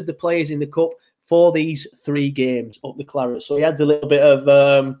rested the players in the Cup for these 3 games up the Claret. So he adds a little bit of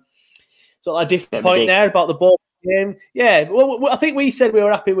sort of a different point there about the ball game. Yeah, well, I think we said we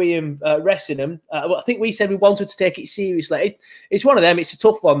were happy with him resting him. I think we said we wanted to take it seriously. It's one of them. It's a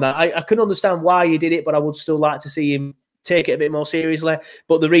tough one. That I can understand why he did it, but I would still like to see him take it a bit more seriously.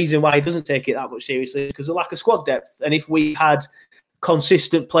 But the reason why he doesn't take it that much seriously is because of lack of squad depth. And if we had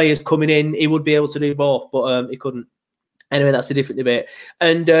consistent players coming in, he would be able to do both, but he couldn't. Anyway, that's a different debate.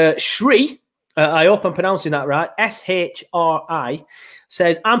 And Shri, I hope I'm pronouncing that right, SHRI,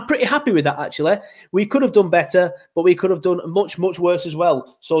 says, I'm pretty happy with that, actually. We could have done better, but we could have done much, much worse as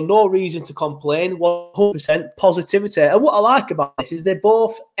well. So no reason to complain, 100% positivity. And what I like about this is they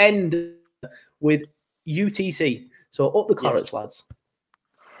both end with UTC. So up the Clarets, lads.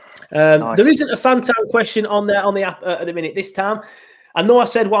 Nice. There isn't a fan time question on the app at the minute this time. I know I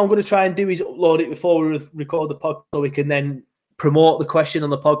said what I'm going to try and do is upload it before we record the podcast so we can then promote the question on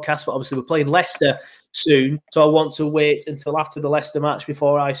the podcast. But obviously we're playing Leicester soon, so I want to wait until after the Leicester match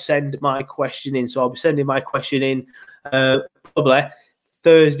before I send my question in. So I'll be sending my question in probably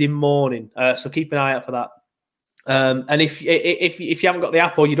Thursday morning. So keep an eye out for that. And if you haven't got the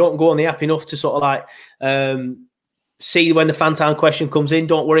app or you don't go on the app enough to sort of like see when the fan time question comes in,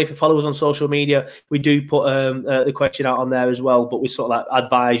 don't worry. If you follow us on social media, we do put the question out on there as well, but we sort of like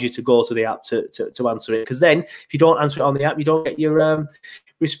advise you to go to the app to answer it, because then if you don't answer it on the app, you don't get your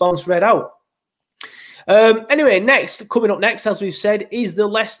response read out. Anyway, coming up next, as we've said, is the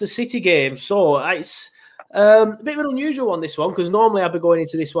Leicester City game. So it's a bit of an unusual one, this one, because normally I'd be going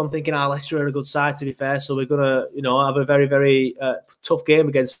into this one thinking, Leicester are a good side, to be fair, so we're going to have a very, very tough game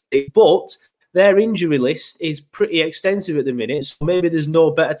against it. But their injury list is pretty extensive at the minute, so maybe there's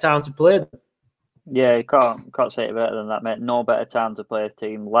no better time to play them. Yeah, you can't say it better than that, mate. No better time to play a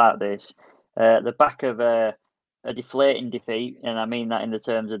team like this. The back of a deflating defeat, and I mean that in the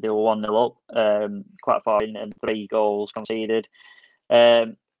terms of they were 1-0 up, quite far in, and 3 goals conceded.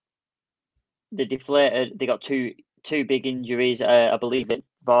 They deflated. They got two big injuries. I believe that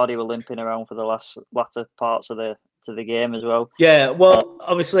Vardy were limping around for the latter parts of the game as well. Yeah, well,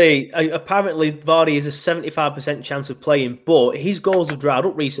 obviously, apparently Vardy is a 75% chance of playing, but his goals have dried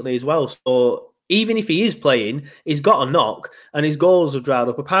up recently as well. So even if he is playing, he's got a knock and his goals have dried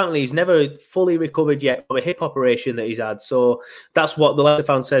up. Apparently, he's never fully recovered yet from a hip operation that he's had. So that's what the Leicester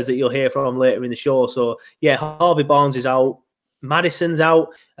fan says that you'll hear from him later in the show. So yeah, Harvey Barnes is out. Maddison's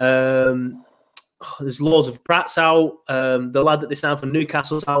out. There's loads of Pratt's out. The lad that they signed from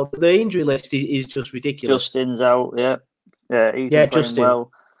Newcastle's out. The injury list is just ridiculous. Justin's out, yeah. He's been playing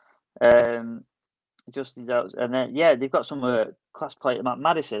well. Justin's out. And then, they've got some class players.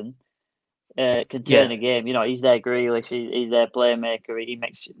 Maddison can turn a game. You know, he's their Grealish. He's their playmaker. He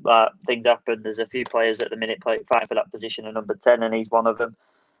makes things happen. There's a few players at the minute fighting for that position at number 10, and he's one of them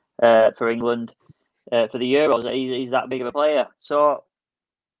for England. For the Euros, he's that big of a player. So,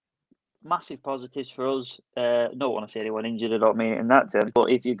 massive positives for us. Don't want to see anyone injured, I don't mean it in that term, but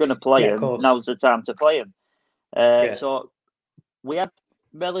if you're going to play him, now's the time to play him. So we had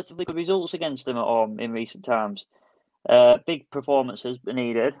relatively good results against them at home in recent times. Big performances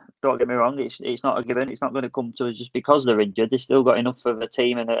needed. Don't get me wrong, it's not a given. It's not going to come to us just because they're injured. They've still got enough of a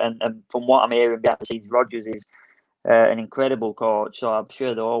team, and from what I'm hearing behind the scenes, Rodgers is an incredible coach. So I'm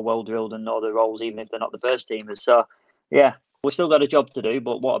sure they're all well drilled and know their roles, even if they're not the first teamers. So yeah. We've still got a job to do,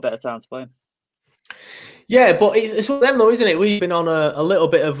 but what a better time to play him. Yeah, but it's one of them though, isn't it? We've been on a little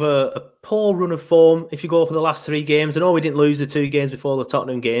bit of a poor run of form if you go for the last 3 games. I know we didn't lose the 2 games before the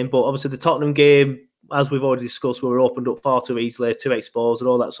Tottenham game, but obviously the Tottenham game, as we've already discussed, we were opened up far too easily, too exposed and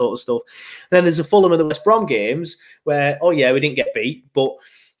all that sort of stuff. Then there's the Fulham and the West Brom games where, we didn't get beat, but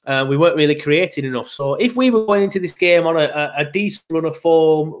we weren't really creating enough. So if we were going into this game on a decent run of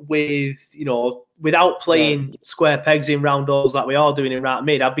form with, without playing square pegs in round holes like we are doing in right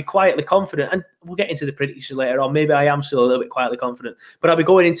mid, I'd be quietly confident. And we'll get into the prediction later on. Maybe I am still a little bit quietly confident. But I'd be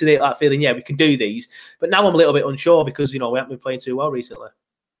going into it like feeling, we can do these. But now I'm a little bit unsure because, we haven't been playing too well recently.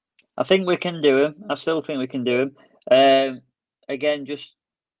 I think we can do them. I still think we can do them. Again, just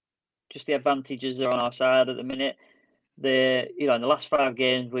the advantages are on our side at the minute. In the last 5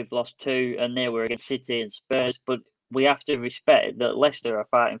 games, we've lost 2, and they were against City and Spurs. But we have to respect that Leicester are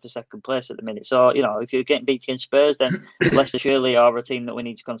fighting for second place at the minute. So, if you're getting beat against Spurs, then Leicester surely are a team that we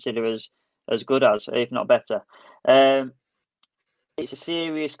need to consider as good as, if not better. It's a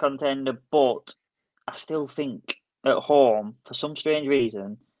serious contender, but I still think at home, for some strange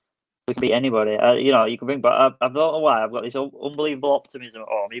reason, we can beat anybody. You can bring, but I don't know why. I've got this unbelievable optimism at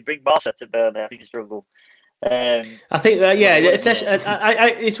home. You bring Barca to Burnley, I think you struggle. I think,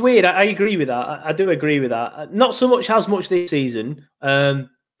 it's weird. I agree with that. I do agree with that. Not so much as much this season,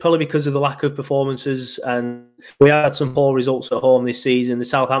 probably because of the lack of performances, and we had some poor results at home this season. The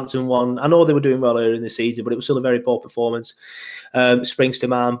Southampton one, I know they were doing well earlier in the season, but it was still a very poor performance. Springs to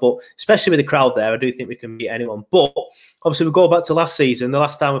mind, but especially with the crowd there, I do think we can beat anyone. But obviously, we go back to last season. The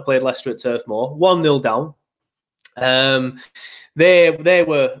last time we played Leicester at Turf Moor, 1-0 down. They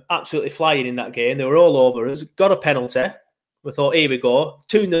were absolutely flying in that game. They were all over us. Got a penalty. We thought, here we go.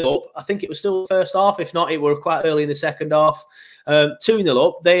 2-0 up. I think it was still the first half. If not, it were quite early in the second half. 2-0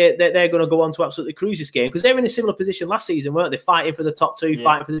 up. They're going to go on to absolutely cruise this game because they were in a similar position last season, weren't they? Fighting for the top 2,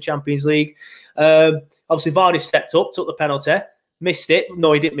 fighting for the Champions League. Obviously, Vardy stepped up, took the penalty. Missed it.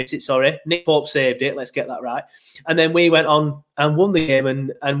 No, he didn't miss it, sorry. Nick Pope saved it. Let's get that right. And then we went on and won the game,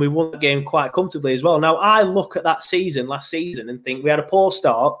 and we won the game quite comfortably as well. Now, I look at that last season, and think we had a poor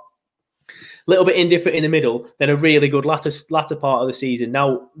start, a little bit indifferent in the middle, then a really good latter part of the season.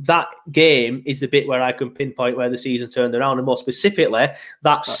 Now, that game is the bit where I can pinpoint where the season turned around, and more specifically,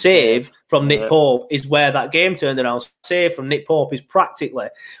 that save from Nick Pope is where that game turned around. Save from Nick Pope is practically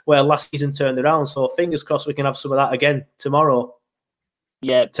where last season turned around. So fingers crossed we can have some of that again tomorrow.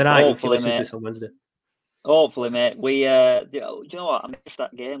 Yeah, tonight if you listen to this on Wednesday. Hopefully, mate. Do you know what? I missed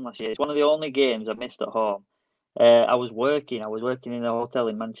that game last year. It's one of the only games I missed at home. I was working in a hotel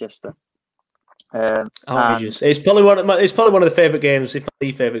in Manchester. It's probably one of the favourite games, if not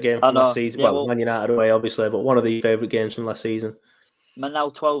the favourite game from last season. Yeah, well, Man United away, obviously, but one of the favourite games from last season. My now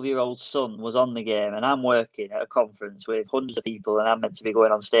 12-year-old son was on the game, and I'm working at a conference with hundreds of people, and I'm meant to be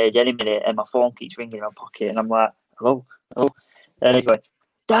going on stage any minute, and my phone keeps ringing in my pocket, and I'm like, hello. And anyway,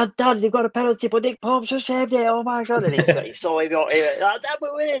 Dad, they've got a penalty, but Nick Pope just saved it. Oh my God. And he's so heavy. Dad,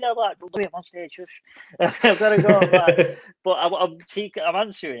 we're winning. I'm like, don't do it on stage, shush. I've got to go. But I'm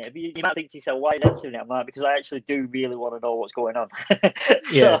answering it. You might think to yourself, why is answering it? I'm like, because I actually do really want to know what's going on.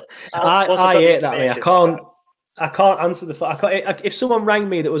 Yeah. I hate that, mate. I can't answer if someone rang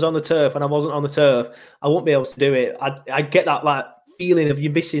me that was on the turf and I wasn't on the turf, I won't be able to do it. I get that like feeling of you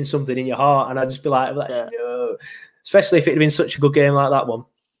missing something in your heart, and I'd just be like no. Especially if it had been such a good game like that one.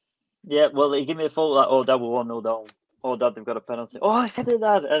 Yeah, well, they give me the fault like, oh, Dad, we're 1-0 down. Oh, Dad, they've got a penalty. Oh, I said it,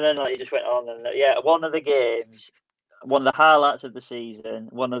 Dad. And then he just went on. And one of the games, one of the highlights of the season,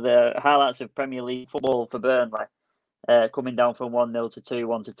 one of the highlights of Premier League football for Burnley, coming down from 1-0 to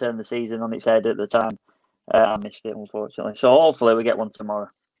 2-1 to turn the season on its head at the time. I missed it, unfortunately. So hopefully we get one tomorrow.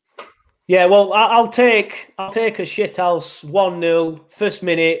 Yeah, well, I'll take a shithouse 1-0, first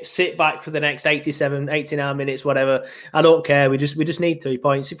minute, sit back for the next 87, 89 minutes, whatever. I don't care. We just need 3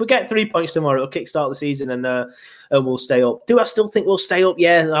 points. If we get 3 points tomorrow, it'll kickstart the season and we'll stay up. Do I still think we'll stay up?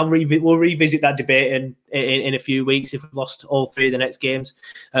 Yeah, we'll revisit that debate in a few weeks if we've lost all 3 of the next games.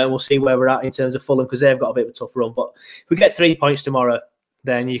 We'll see where we're at in terms of Fulham because they've got a bit of a tough run. But if we get 3 points tomorrow,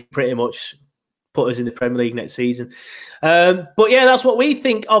 then you pretty much put us in the Premier League next season. But yeah, that's what we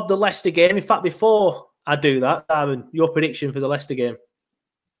think of the Leicester game. In fact, before I do that, Simon, your prediction for the Leicester game?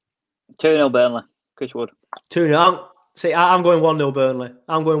 2-0 Burnley. Chris Wood. 2-0. See, I'm going 1-0 Burnley.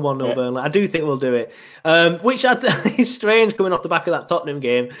 Burnley. I do think we'll do it. Which is strange coming off the back of that Tottenham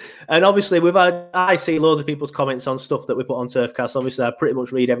game. And obviously, I see loads of people's comments on stuff that we put on Turfcast. Obviously, I pretty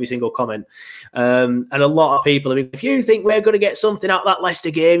much read every single comment. And a lot of people have been, if you think we're going to get something out of that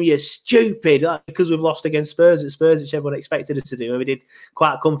Leicester game, you're stupid. Because we've lost against Spurs at Spurs, which everyone expected us to do. And we did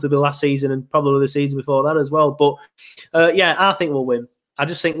quite comfortably last season and probably the season before that as well. But yeah, I think we'll win. I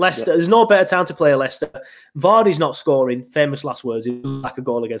just think Leicester, there's no better time to play Leicester. Vardy's not scoring. Famous last words. It was like a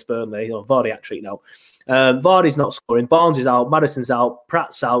goal against Burnley. Vardy hat-trick now. Vardy's not scoring. Barnes is out. Maddison's out.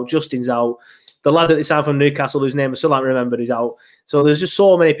 Pratt's out. Justin's out. The lad that they signed from Newcastle, whose name I still haven't remembered, is out. So there's just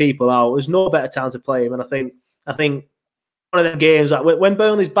so many people out. There's no better time to play him. And I think one of them games, like when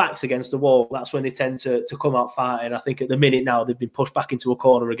Burnley's back's against the wall, that's when they tend to come out fighting. I think at the minute now, they've been pushed back into a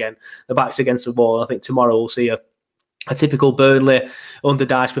corner again. The back's against the wall. I think tomorrow we'll see a typical Burnley under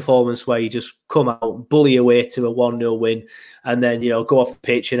Dyche performance where you just come out, bully away to a 1-0 win, and then go off the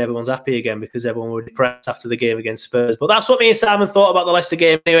pitch and everyone's happy again because everyone were depressed after the game against Spurs. But that's what me and Simon thought about the Leicester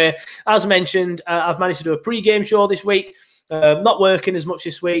game anyway. As mentioned, I've managed to do a pre-game show this week. Not working as much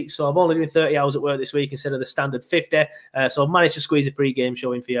this week, so I've only doing 30 hours at work this week instead of the standard 50. So I've managed to squeeze a pre-game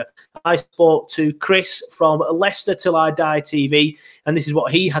show in for you. I spoke to Chris from Leicester Till I Die TV, and this is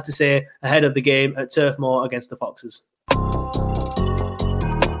what he had to say ahead of the game at Turf Moor against the Foxes.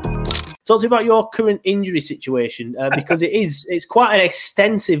 Talk to me about your current injury situation because it's quite an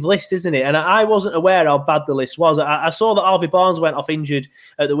extensive list, isn't it? And I wasn't aware how bad the list was. I saw that Harvey Barnes went off injured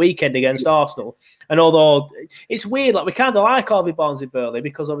at the weekend against Arsenal. And although it's weird, like we kind of like Harvey Barnes in Burnley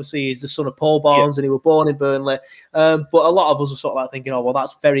because obviously he's the son of Paul Barnes and he was born in Burnley. But a lot of us are sort of like thinking, oh, well,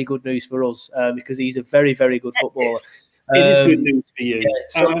 that's very good news for us because he's a very, very good footballer. It is good news for you. Yeah.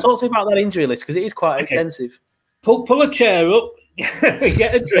 So talk to me about that injury list because it is quite extensive. Pull a chair up.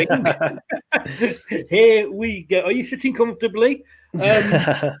 Get a drink. Here we go. Are you sitting comfortably?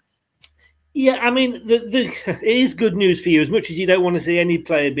 Yeah, I mean, it is good news for you as much as you don't want to see any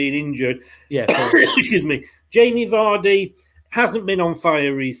player being injured. Yeah, excuse me. Jamie Vardy hasn't been on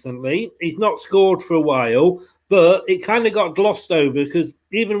fire recently. He's not scored for a while, but it kind of got glossed over because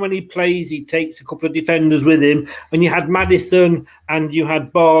even when he plays, he takes a couple of defenders with him. And you had Maddison and you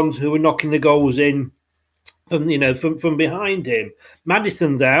had Barnes who were knocking the goals in from behind him.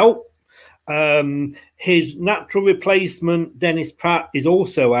 Maddison's out. His natural replacement, Dennis Pratt, is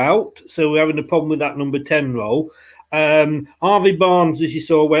also out. So we're having a problem with that number 10 role. Harvey Barnes, as you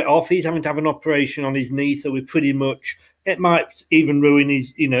saw, went off. He's having to have an operation on his knee. So we're pretty much, it might even ruin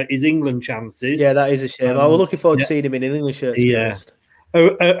his England chances. Yeah, that is a shame. I was looking forward to seeing him in an English shirt. Yeah.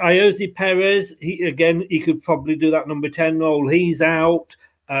 Ayoze Perez, he could probably do that number 10 role. He's out.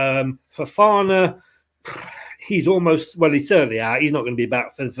 Fofana, he's certainly out. He's not going to be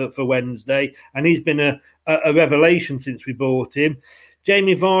back for Wednesday. And he's been a revelation since we bought him.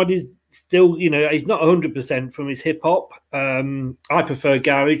 Jamie Vardy's still, he's not 100% from his hip-hop. I prefer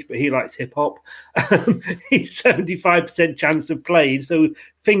garage, but he likes hip-hop. He's 75% chance of playing, so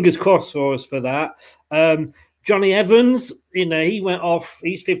fingers crossed for us for that. Johnny Evans, he went off.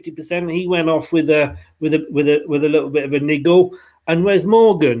 He's 50%. He went off with a little bit of a niggle. And Wes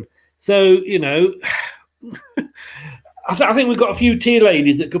Morgan. So, I think we've got a few tea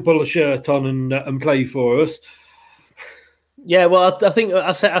ladies that could pull a shirt on and play for us. Yeah, well, I think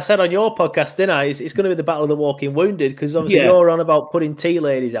I said on your podcast, didn't I? It's going to be the battle of the walking wounded, because obviously you're on about putting tea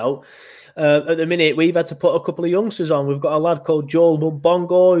ladies out. At the minute, we've had to put a couple of youngsters on. We've got a lad called Joel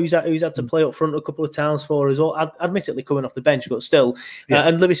Mumbongo who's had to play up front a couple of times for us. Admittedly coming off the bench, but still.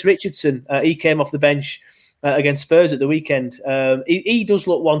 And Lewis Richardson, he came off the bench against Spurs at the weekend. He does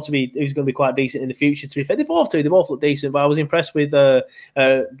look one to be who's going to be quite decent in the future. To be fair, they both look decent. But I was impressed with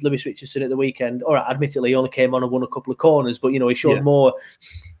Lewis Richardson at the weekend. All right, admittedly, he only came on and won a couple of corners, but he showed more.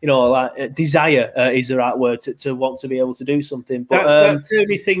 Like desire is the right word to want to be able to do something. But that's the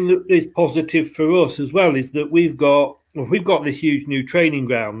only thing that is positive for us as well, is that we've got this huge new training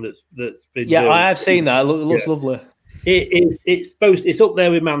ground that's been. Yeah, built. I have seen that. It looks lovely. It's up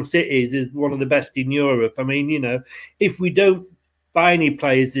there with Man City's, is one of the best in Europe. I mean, if we don't buy any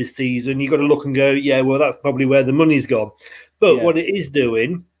players this season, you've got to look and go, yeah, well, that's probably where the money's gone. But what it is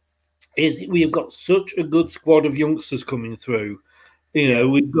doing is we've got such a good squad of youngsters coming through.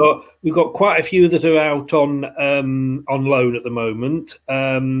 We've got quite a few that are out on loan at the moment.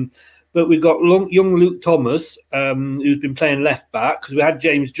 But we've got young Luke Thomas, who's been playing left back, because we had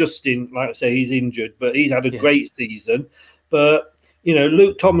James Justin, like I say, he's injured, but he's had a great season. But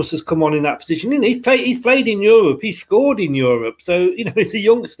Luke Thomas has come on in that position. He's played in Europe, he's scored in Europe, so he's a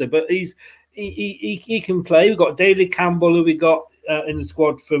youngster, but he can play. We've got Daley Campbell, who we got in the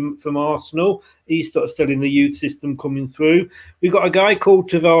squad from Arsenal. He's still in the youth system coming through. We've got a guy called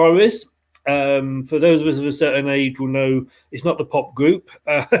Tavares. For those of us of a certain age will know it's not the pop group.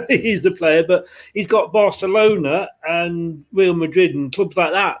 He's the player, but he's got Barcelona and Real Madrid and clubs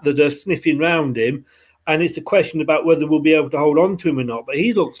like that are sniffing round him. And it's a question about whether we'll be able to hold on to him or not. But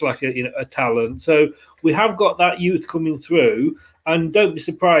he looks like a talent. So we have got that youth coming through. And don't be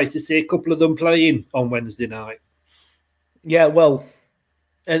surprised to see a couple of them playing on Wednesday night. Yeah, well,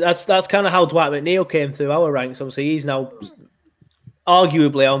 that's kind of how Dwight McNeil came through our ranks. Obviously, he's now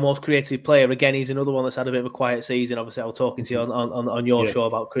arguably our most creative player. Again, he's another one that's had a bit of a quiet season. Obviously, I was talking to you on your show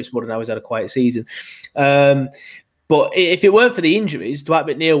about Chris Wood and how he's had a quiet season. But if it weren't for the injuries, Dwight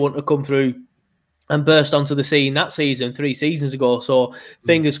McNeil wouldn't have come through and burst onto the scene that season 3 seasons ago. So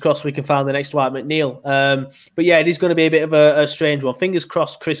fingers crossed we can find the next Dwight McNeil. But yeah, it is going to be a bit of a strange one. Fingers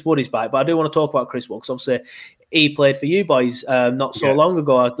crossed Chris Wood is back. But I do want to talk about Chris Wood, because obviously he played for you boys not so long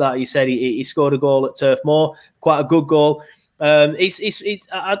ago. That you said he scored a goal at Turf Moor, quite a good goal. I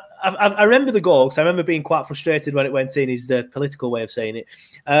remember the goal, because I remember being quite frustrated when it went in, is the political way of saying it.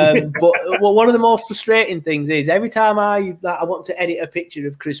 But one of the most frustrating things is every time I want to edit a picture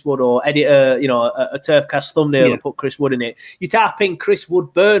of Chris Wood or edit a Turfcast thumbnail and put Chris Wood in it, you type in Chris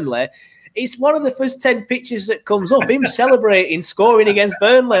Wood Burnley. It's one of the first 10 pictures that comes up, him celebrating scoring against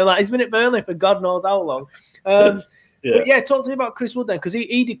Burnley. Like, he's been at Burnley for God knows how long. But yeah, talk to me about Chris Wood then, because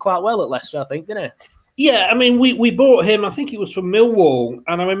he did quite well at Leicester, I think, didn't he? Yeah, I mean, we bought him, I think it was from Millwall,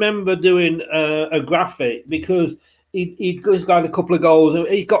 and I remember doing a graphic because he'd got a couple of goals.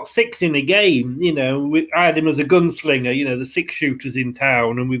 He got 6 in a game, I had him as a gunslinger, the 6 shooters in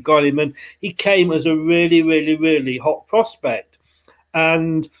town, and we've got him, and he came as a really, really, really hot prospect.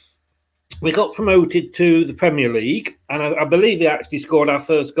 And we got promoted to the Premier League, and I believe he actually scored our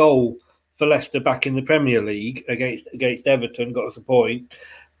first goal for Leicester back in the Premier League against Everton, got us a point.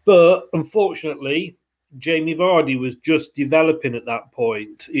 But unfortunately, Jamie Vardy was just developing at that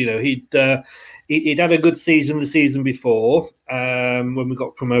point. He'd had a good season the season before when we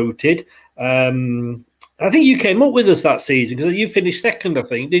got promoted. I think you came up with us that season because you finished second, I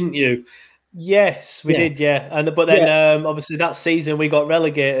think, didn't you? Yes, we did. Yeah, but then obviously that season we got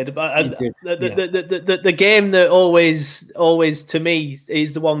relegated. But the game that always to me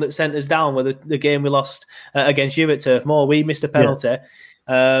is the one that sent us down. Where the game we lost against you at Turf Moor, we missed a penalty. Yeah.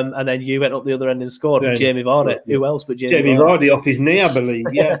 And then you went up the other end and scored with Jamie Vardy. Who else but Jamie Vardy off his knee, I believe.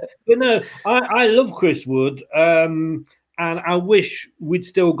 Yeah, but no, I love Chris Wood, and I wish we'd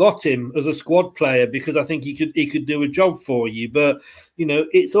still got him as a squad player because I think he could do a job for you. But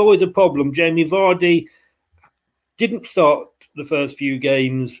it's always a problem. Jamie Vardy didn't start the first few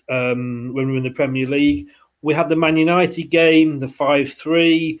games when we were in the Premier League. We had the Man United game, the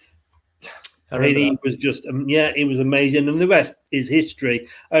 5-3. He was just, it was amazing. And the rest is history.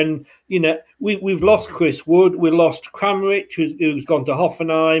 And, we've lost Chris Wood. We lost Kramaric, who's gone to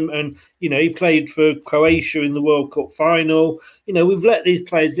Hoffenheim. And, he played for Croatia in the World Cup final. We've let these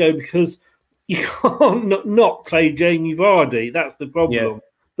players go because you can't not play Jamie Vardy. That's the problem. Yeah.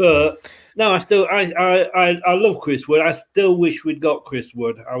 But, no, I love Chris Wood. I still wish we'd got Chris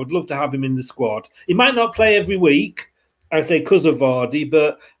Wood. I would love to have him in the squad. He might not play every week, I say because of Vardy,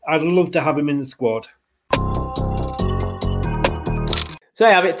 but I'd love to have him in the squad. So I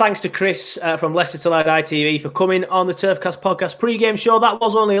have it. Thanks to Chris from Leicester Till I Die TV for coming on the Turfcast podcast pre-game show. That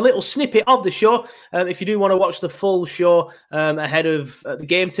was only a little snippet of the show. If you do want to watch the full show ahead of the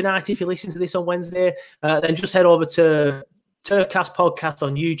game tonight, if you listen to this on Wednesday, then just head over to Turfcast podcast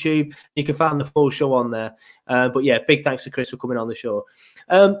on YouTube. You can find the full show on there. But yeah, big thanks to Chris for coming on the show.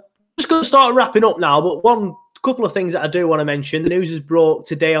 Just going to start wrapping up now, but one couple of things that I do want to mention. The news is broke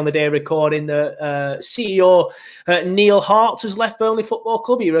today on the day of recording that CEO Neil Hart has left Burnley Football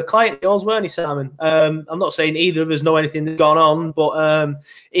Club. You were a client of yours, weren't you, Simon? I'm not saying either of us know anything that's gone on, but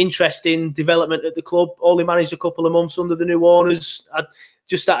interesting development at the club. Only managed a couple of months under the new owners.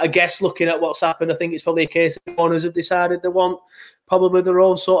 Just at a guess, looking at what's happened, I think it's probably a case of the owners have decided they want probably their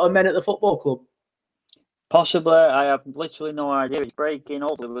own sort of men at the football club. Possibly. I have literally no idea. It's breaking.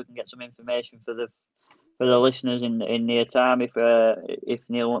 Hopefully we can get some information for the listeners in near time. If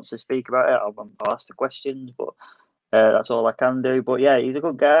Neil wants to speak about it, I'll ask the questions, but that's all I can do. But yeah, he's a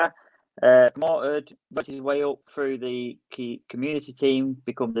good guy. Promoted, worked his way up through the community team,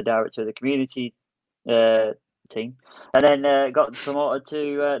 become the director of the community team, and then got promoted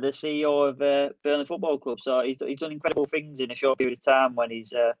to the CEO of Burnley Football Club. So he's done incredible things in a short period of time. When he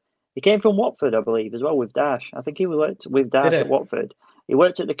came from Watford, I believe, as well, with Dash. I think he worked with Dash at Watford. He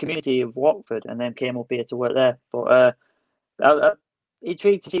worked at the community of Watford and then came up here to work there. But I'm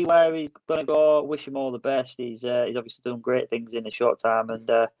intrigued to see where he's going to go. Wish him all the best. He's obviously done great things in a short time. And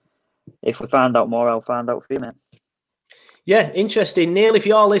if we find out more, I'll find out for you, mate. Yeah, interesting. Neil, if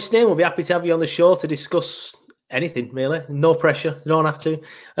you're listening, we'll be happy to have you on the show to discuss anything, really. No pressure. You don't have to.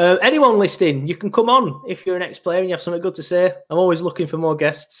 Anyone listening, you can come on if you're an ex-player and you have something good to say. I'm always looking for more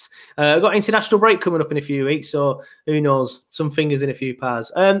guests. I've got international break coming up in a few weeks, so who knows? Some fingers in a few pies.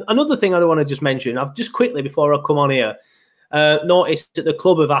 Another thing I want to just mention, I've just quickly, before I come on here, noticed that the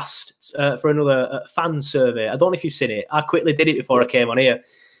club have asked for another fan survey. I don't know if you've seen it. I quickly did it before I came on here.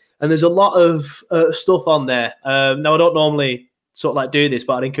 And there's a lot of stuff on there. Now, I don't normally sort of like do this,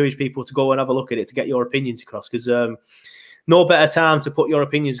 but I'd encourage people to go and have a look at it to get your opinions across, because no better time to put your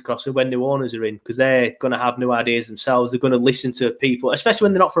opinions across than when new owners are in, because they're going to have new ideas themselves. They're going to listen to people, especially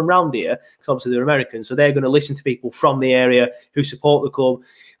when they're not from around here, because obviously they're American, so they're going to listen to people from the area who support the club.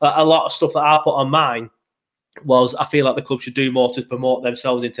 A lot of stuff that I put on mine was I feel like the club should do more to promote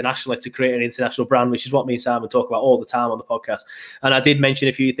themselves internationally, to create an international brand, which is what me and Simon talk about all the time on the podcast. And I did mention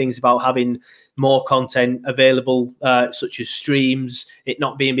a few things about having more content available, such as streams, it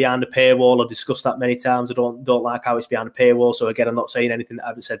not being behind a paywall. I've discussed that many times. I don't like how it's behind a paywall. So again, I'm not saying anything that I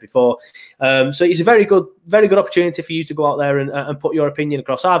haven't said before. So it's a very good opportunity for you to go out there and put your opinion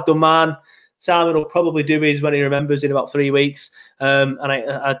across. I've done mine. Simon will probably do his when he remembers in about 3 weeks. And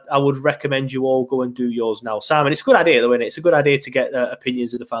I would recommend you all go and do yours now. Simon, it's a good idea, though, isn't it? It's a good idea to get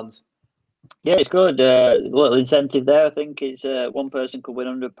opinions of the fans. Yeah, it's good. A little incentive there. I think it's one person could win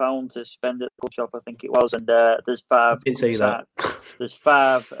 £100 to spend at the club shop, I think it was. And there's 5. I didn't see that. There's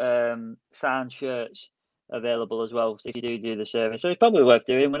 5 signed shirts available as well, so if you do the survey. So it's probably worth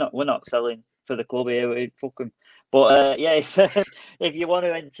doing. We're not selling for the club here. Fuck them. But yeah, if you want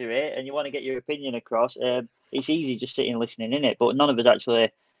to enter it and you want to get your opinion across, it's easy just sitting and listening in it. But none of us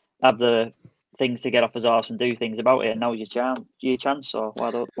actually have the things to get off his arse and do things about it. And now is your chance. So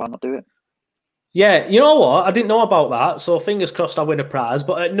why not do it? Yeah, you know what? I didn't know about that. So fingers crossed I win a prize.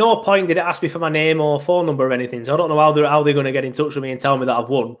 But at no point did it ask me for my name or phone number or anything. So I don't know how they're going to get in touch with me and tell me that I've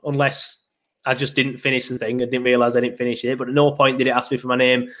won, unless I just didn't finish the thing. I didn't realise I didn't finish it. But at no point did it ask me for my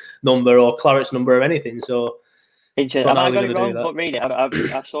name, number, or Claret's number or anything. So. Interesting. I got it wrong, but read it.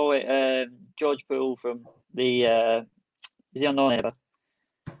 I saw it. George Poole from the. Is he on No Neighbour?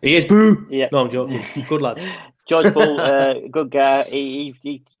 He is. Boo. Yeah. No, I'm joking. Good lad. George Poole, good guy.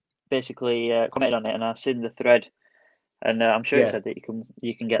 He basically commented on it, and I've seen the thread, and I'm sure he said that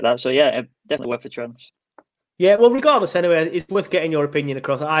you can get that. So yeah, definitely worth a chance. Yeah, well, regardless, anyway, it's worth getting your opinion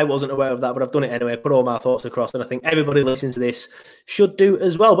across. I wasn't aware of that, but I've done it anyway, put all my thoughts across, and I think everybody listening to this should do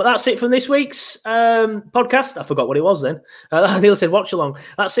as well. But that's it from this week's podcast. I forgot what it was then. Neil said watch along.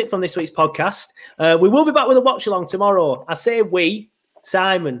 That's it from this week's podcast. We will be back with a watch along tomorrow. I say we,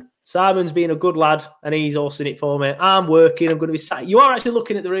 Simon. Simon's being a good lad, and he's hosting it for me. I'm working. I'm going to be sat. You are actually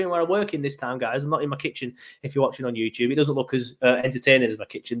looking at the room where I'm working this time, guys. I'm not in my kitchen. If you're watching on YouTube, it doesn't look as entertaining as my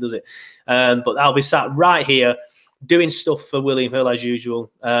kitchen, does it? But I'll be sat right here doing stuff for William Hill as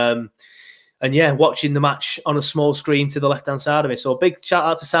usual. And yeah, watching the match on a small screen to the left-hand side of me. So big shout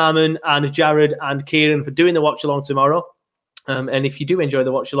out to Simon and Jared and Kieran for doing the watch along tomorrow. And if you do enjoy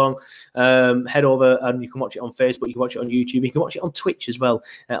the watch along, head over and you can watch it on Facebook, you can watch it on YouTube, you can watch it on Twitch as well,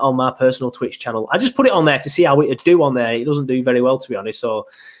 on my personal Twitch channel. I just put it on there to see how it would do on there. It doesn't do very well, to be honest. So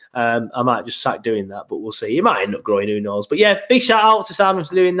I might just sack doing that, but we'll see. It might end up growing, who knows? But yeah, big shout out to Simon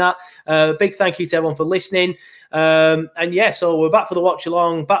for doing that. Big thank you to everyone for listening. And yeah, so we're back for the watch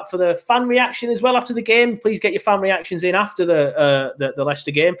along, back for the fan reaction as well after the game. Please get your fan reactions in after the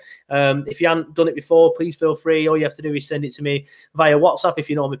Leicester game. If you haven't done it before, please feel free. All you have to do is send it to me via WhatsApp if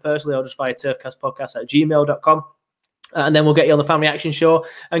you know me personally, or just via turfcastpodcast@gmail.com. And then we'll get you on the fan reaction show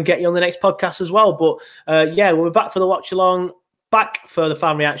and get you on the next podcast as well. But yeah, we're back for the watch along. Back for the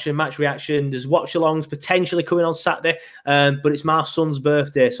fan reaction, match reaction. There's watch-alongs potentially coming on Saturday, but it's my son's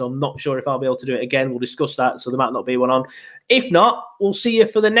birthday, so I'm not sure if I'll be able to do it again. We'll discuss that, so there might not be one on. If not, we'll see you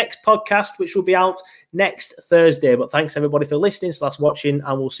for the next podcast, which will be out next Thursday. But thanks, everybody, for listening / watching,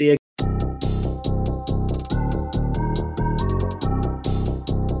 and we'll see you.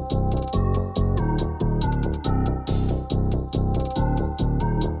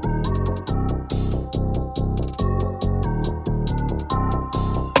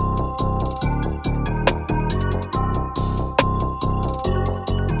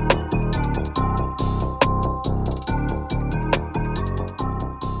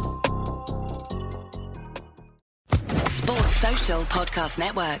 Podcast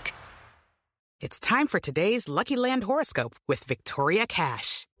Network. It's time for today's Lucky Land horoscope with Victoria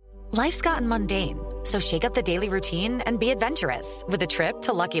Cash. Life's gotten mundane, so shake up the daily routine and be adventurous with a trip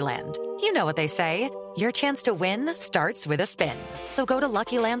to Lucky Land. You know what they say, your chance to win starts with a spin. So go to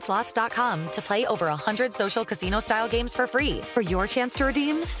LuckyLandSlots.com to play over 100 social casino-style games for free for your chance to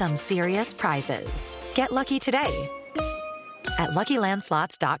redeem some serious prizes. Get lucky today at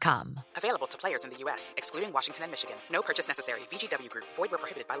LuckyLandSlots.com. Available to players in the U.S., excluding Washington and Michigan. No purchase necessary. VGW Group. Void where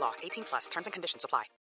prohibited by law. 18+. Terms and conditions apply.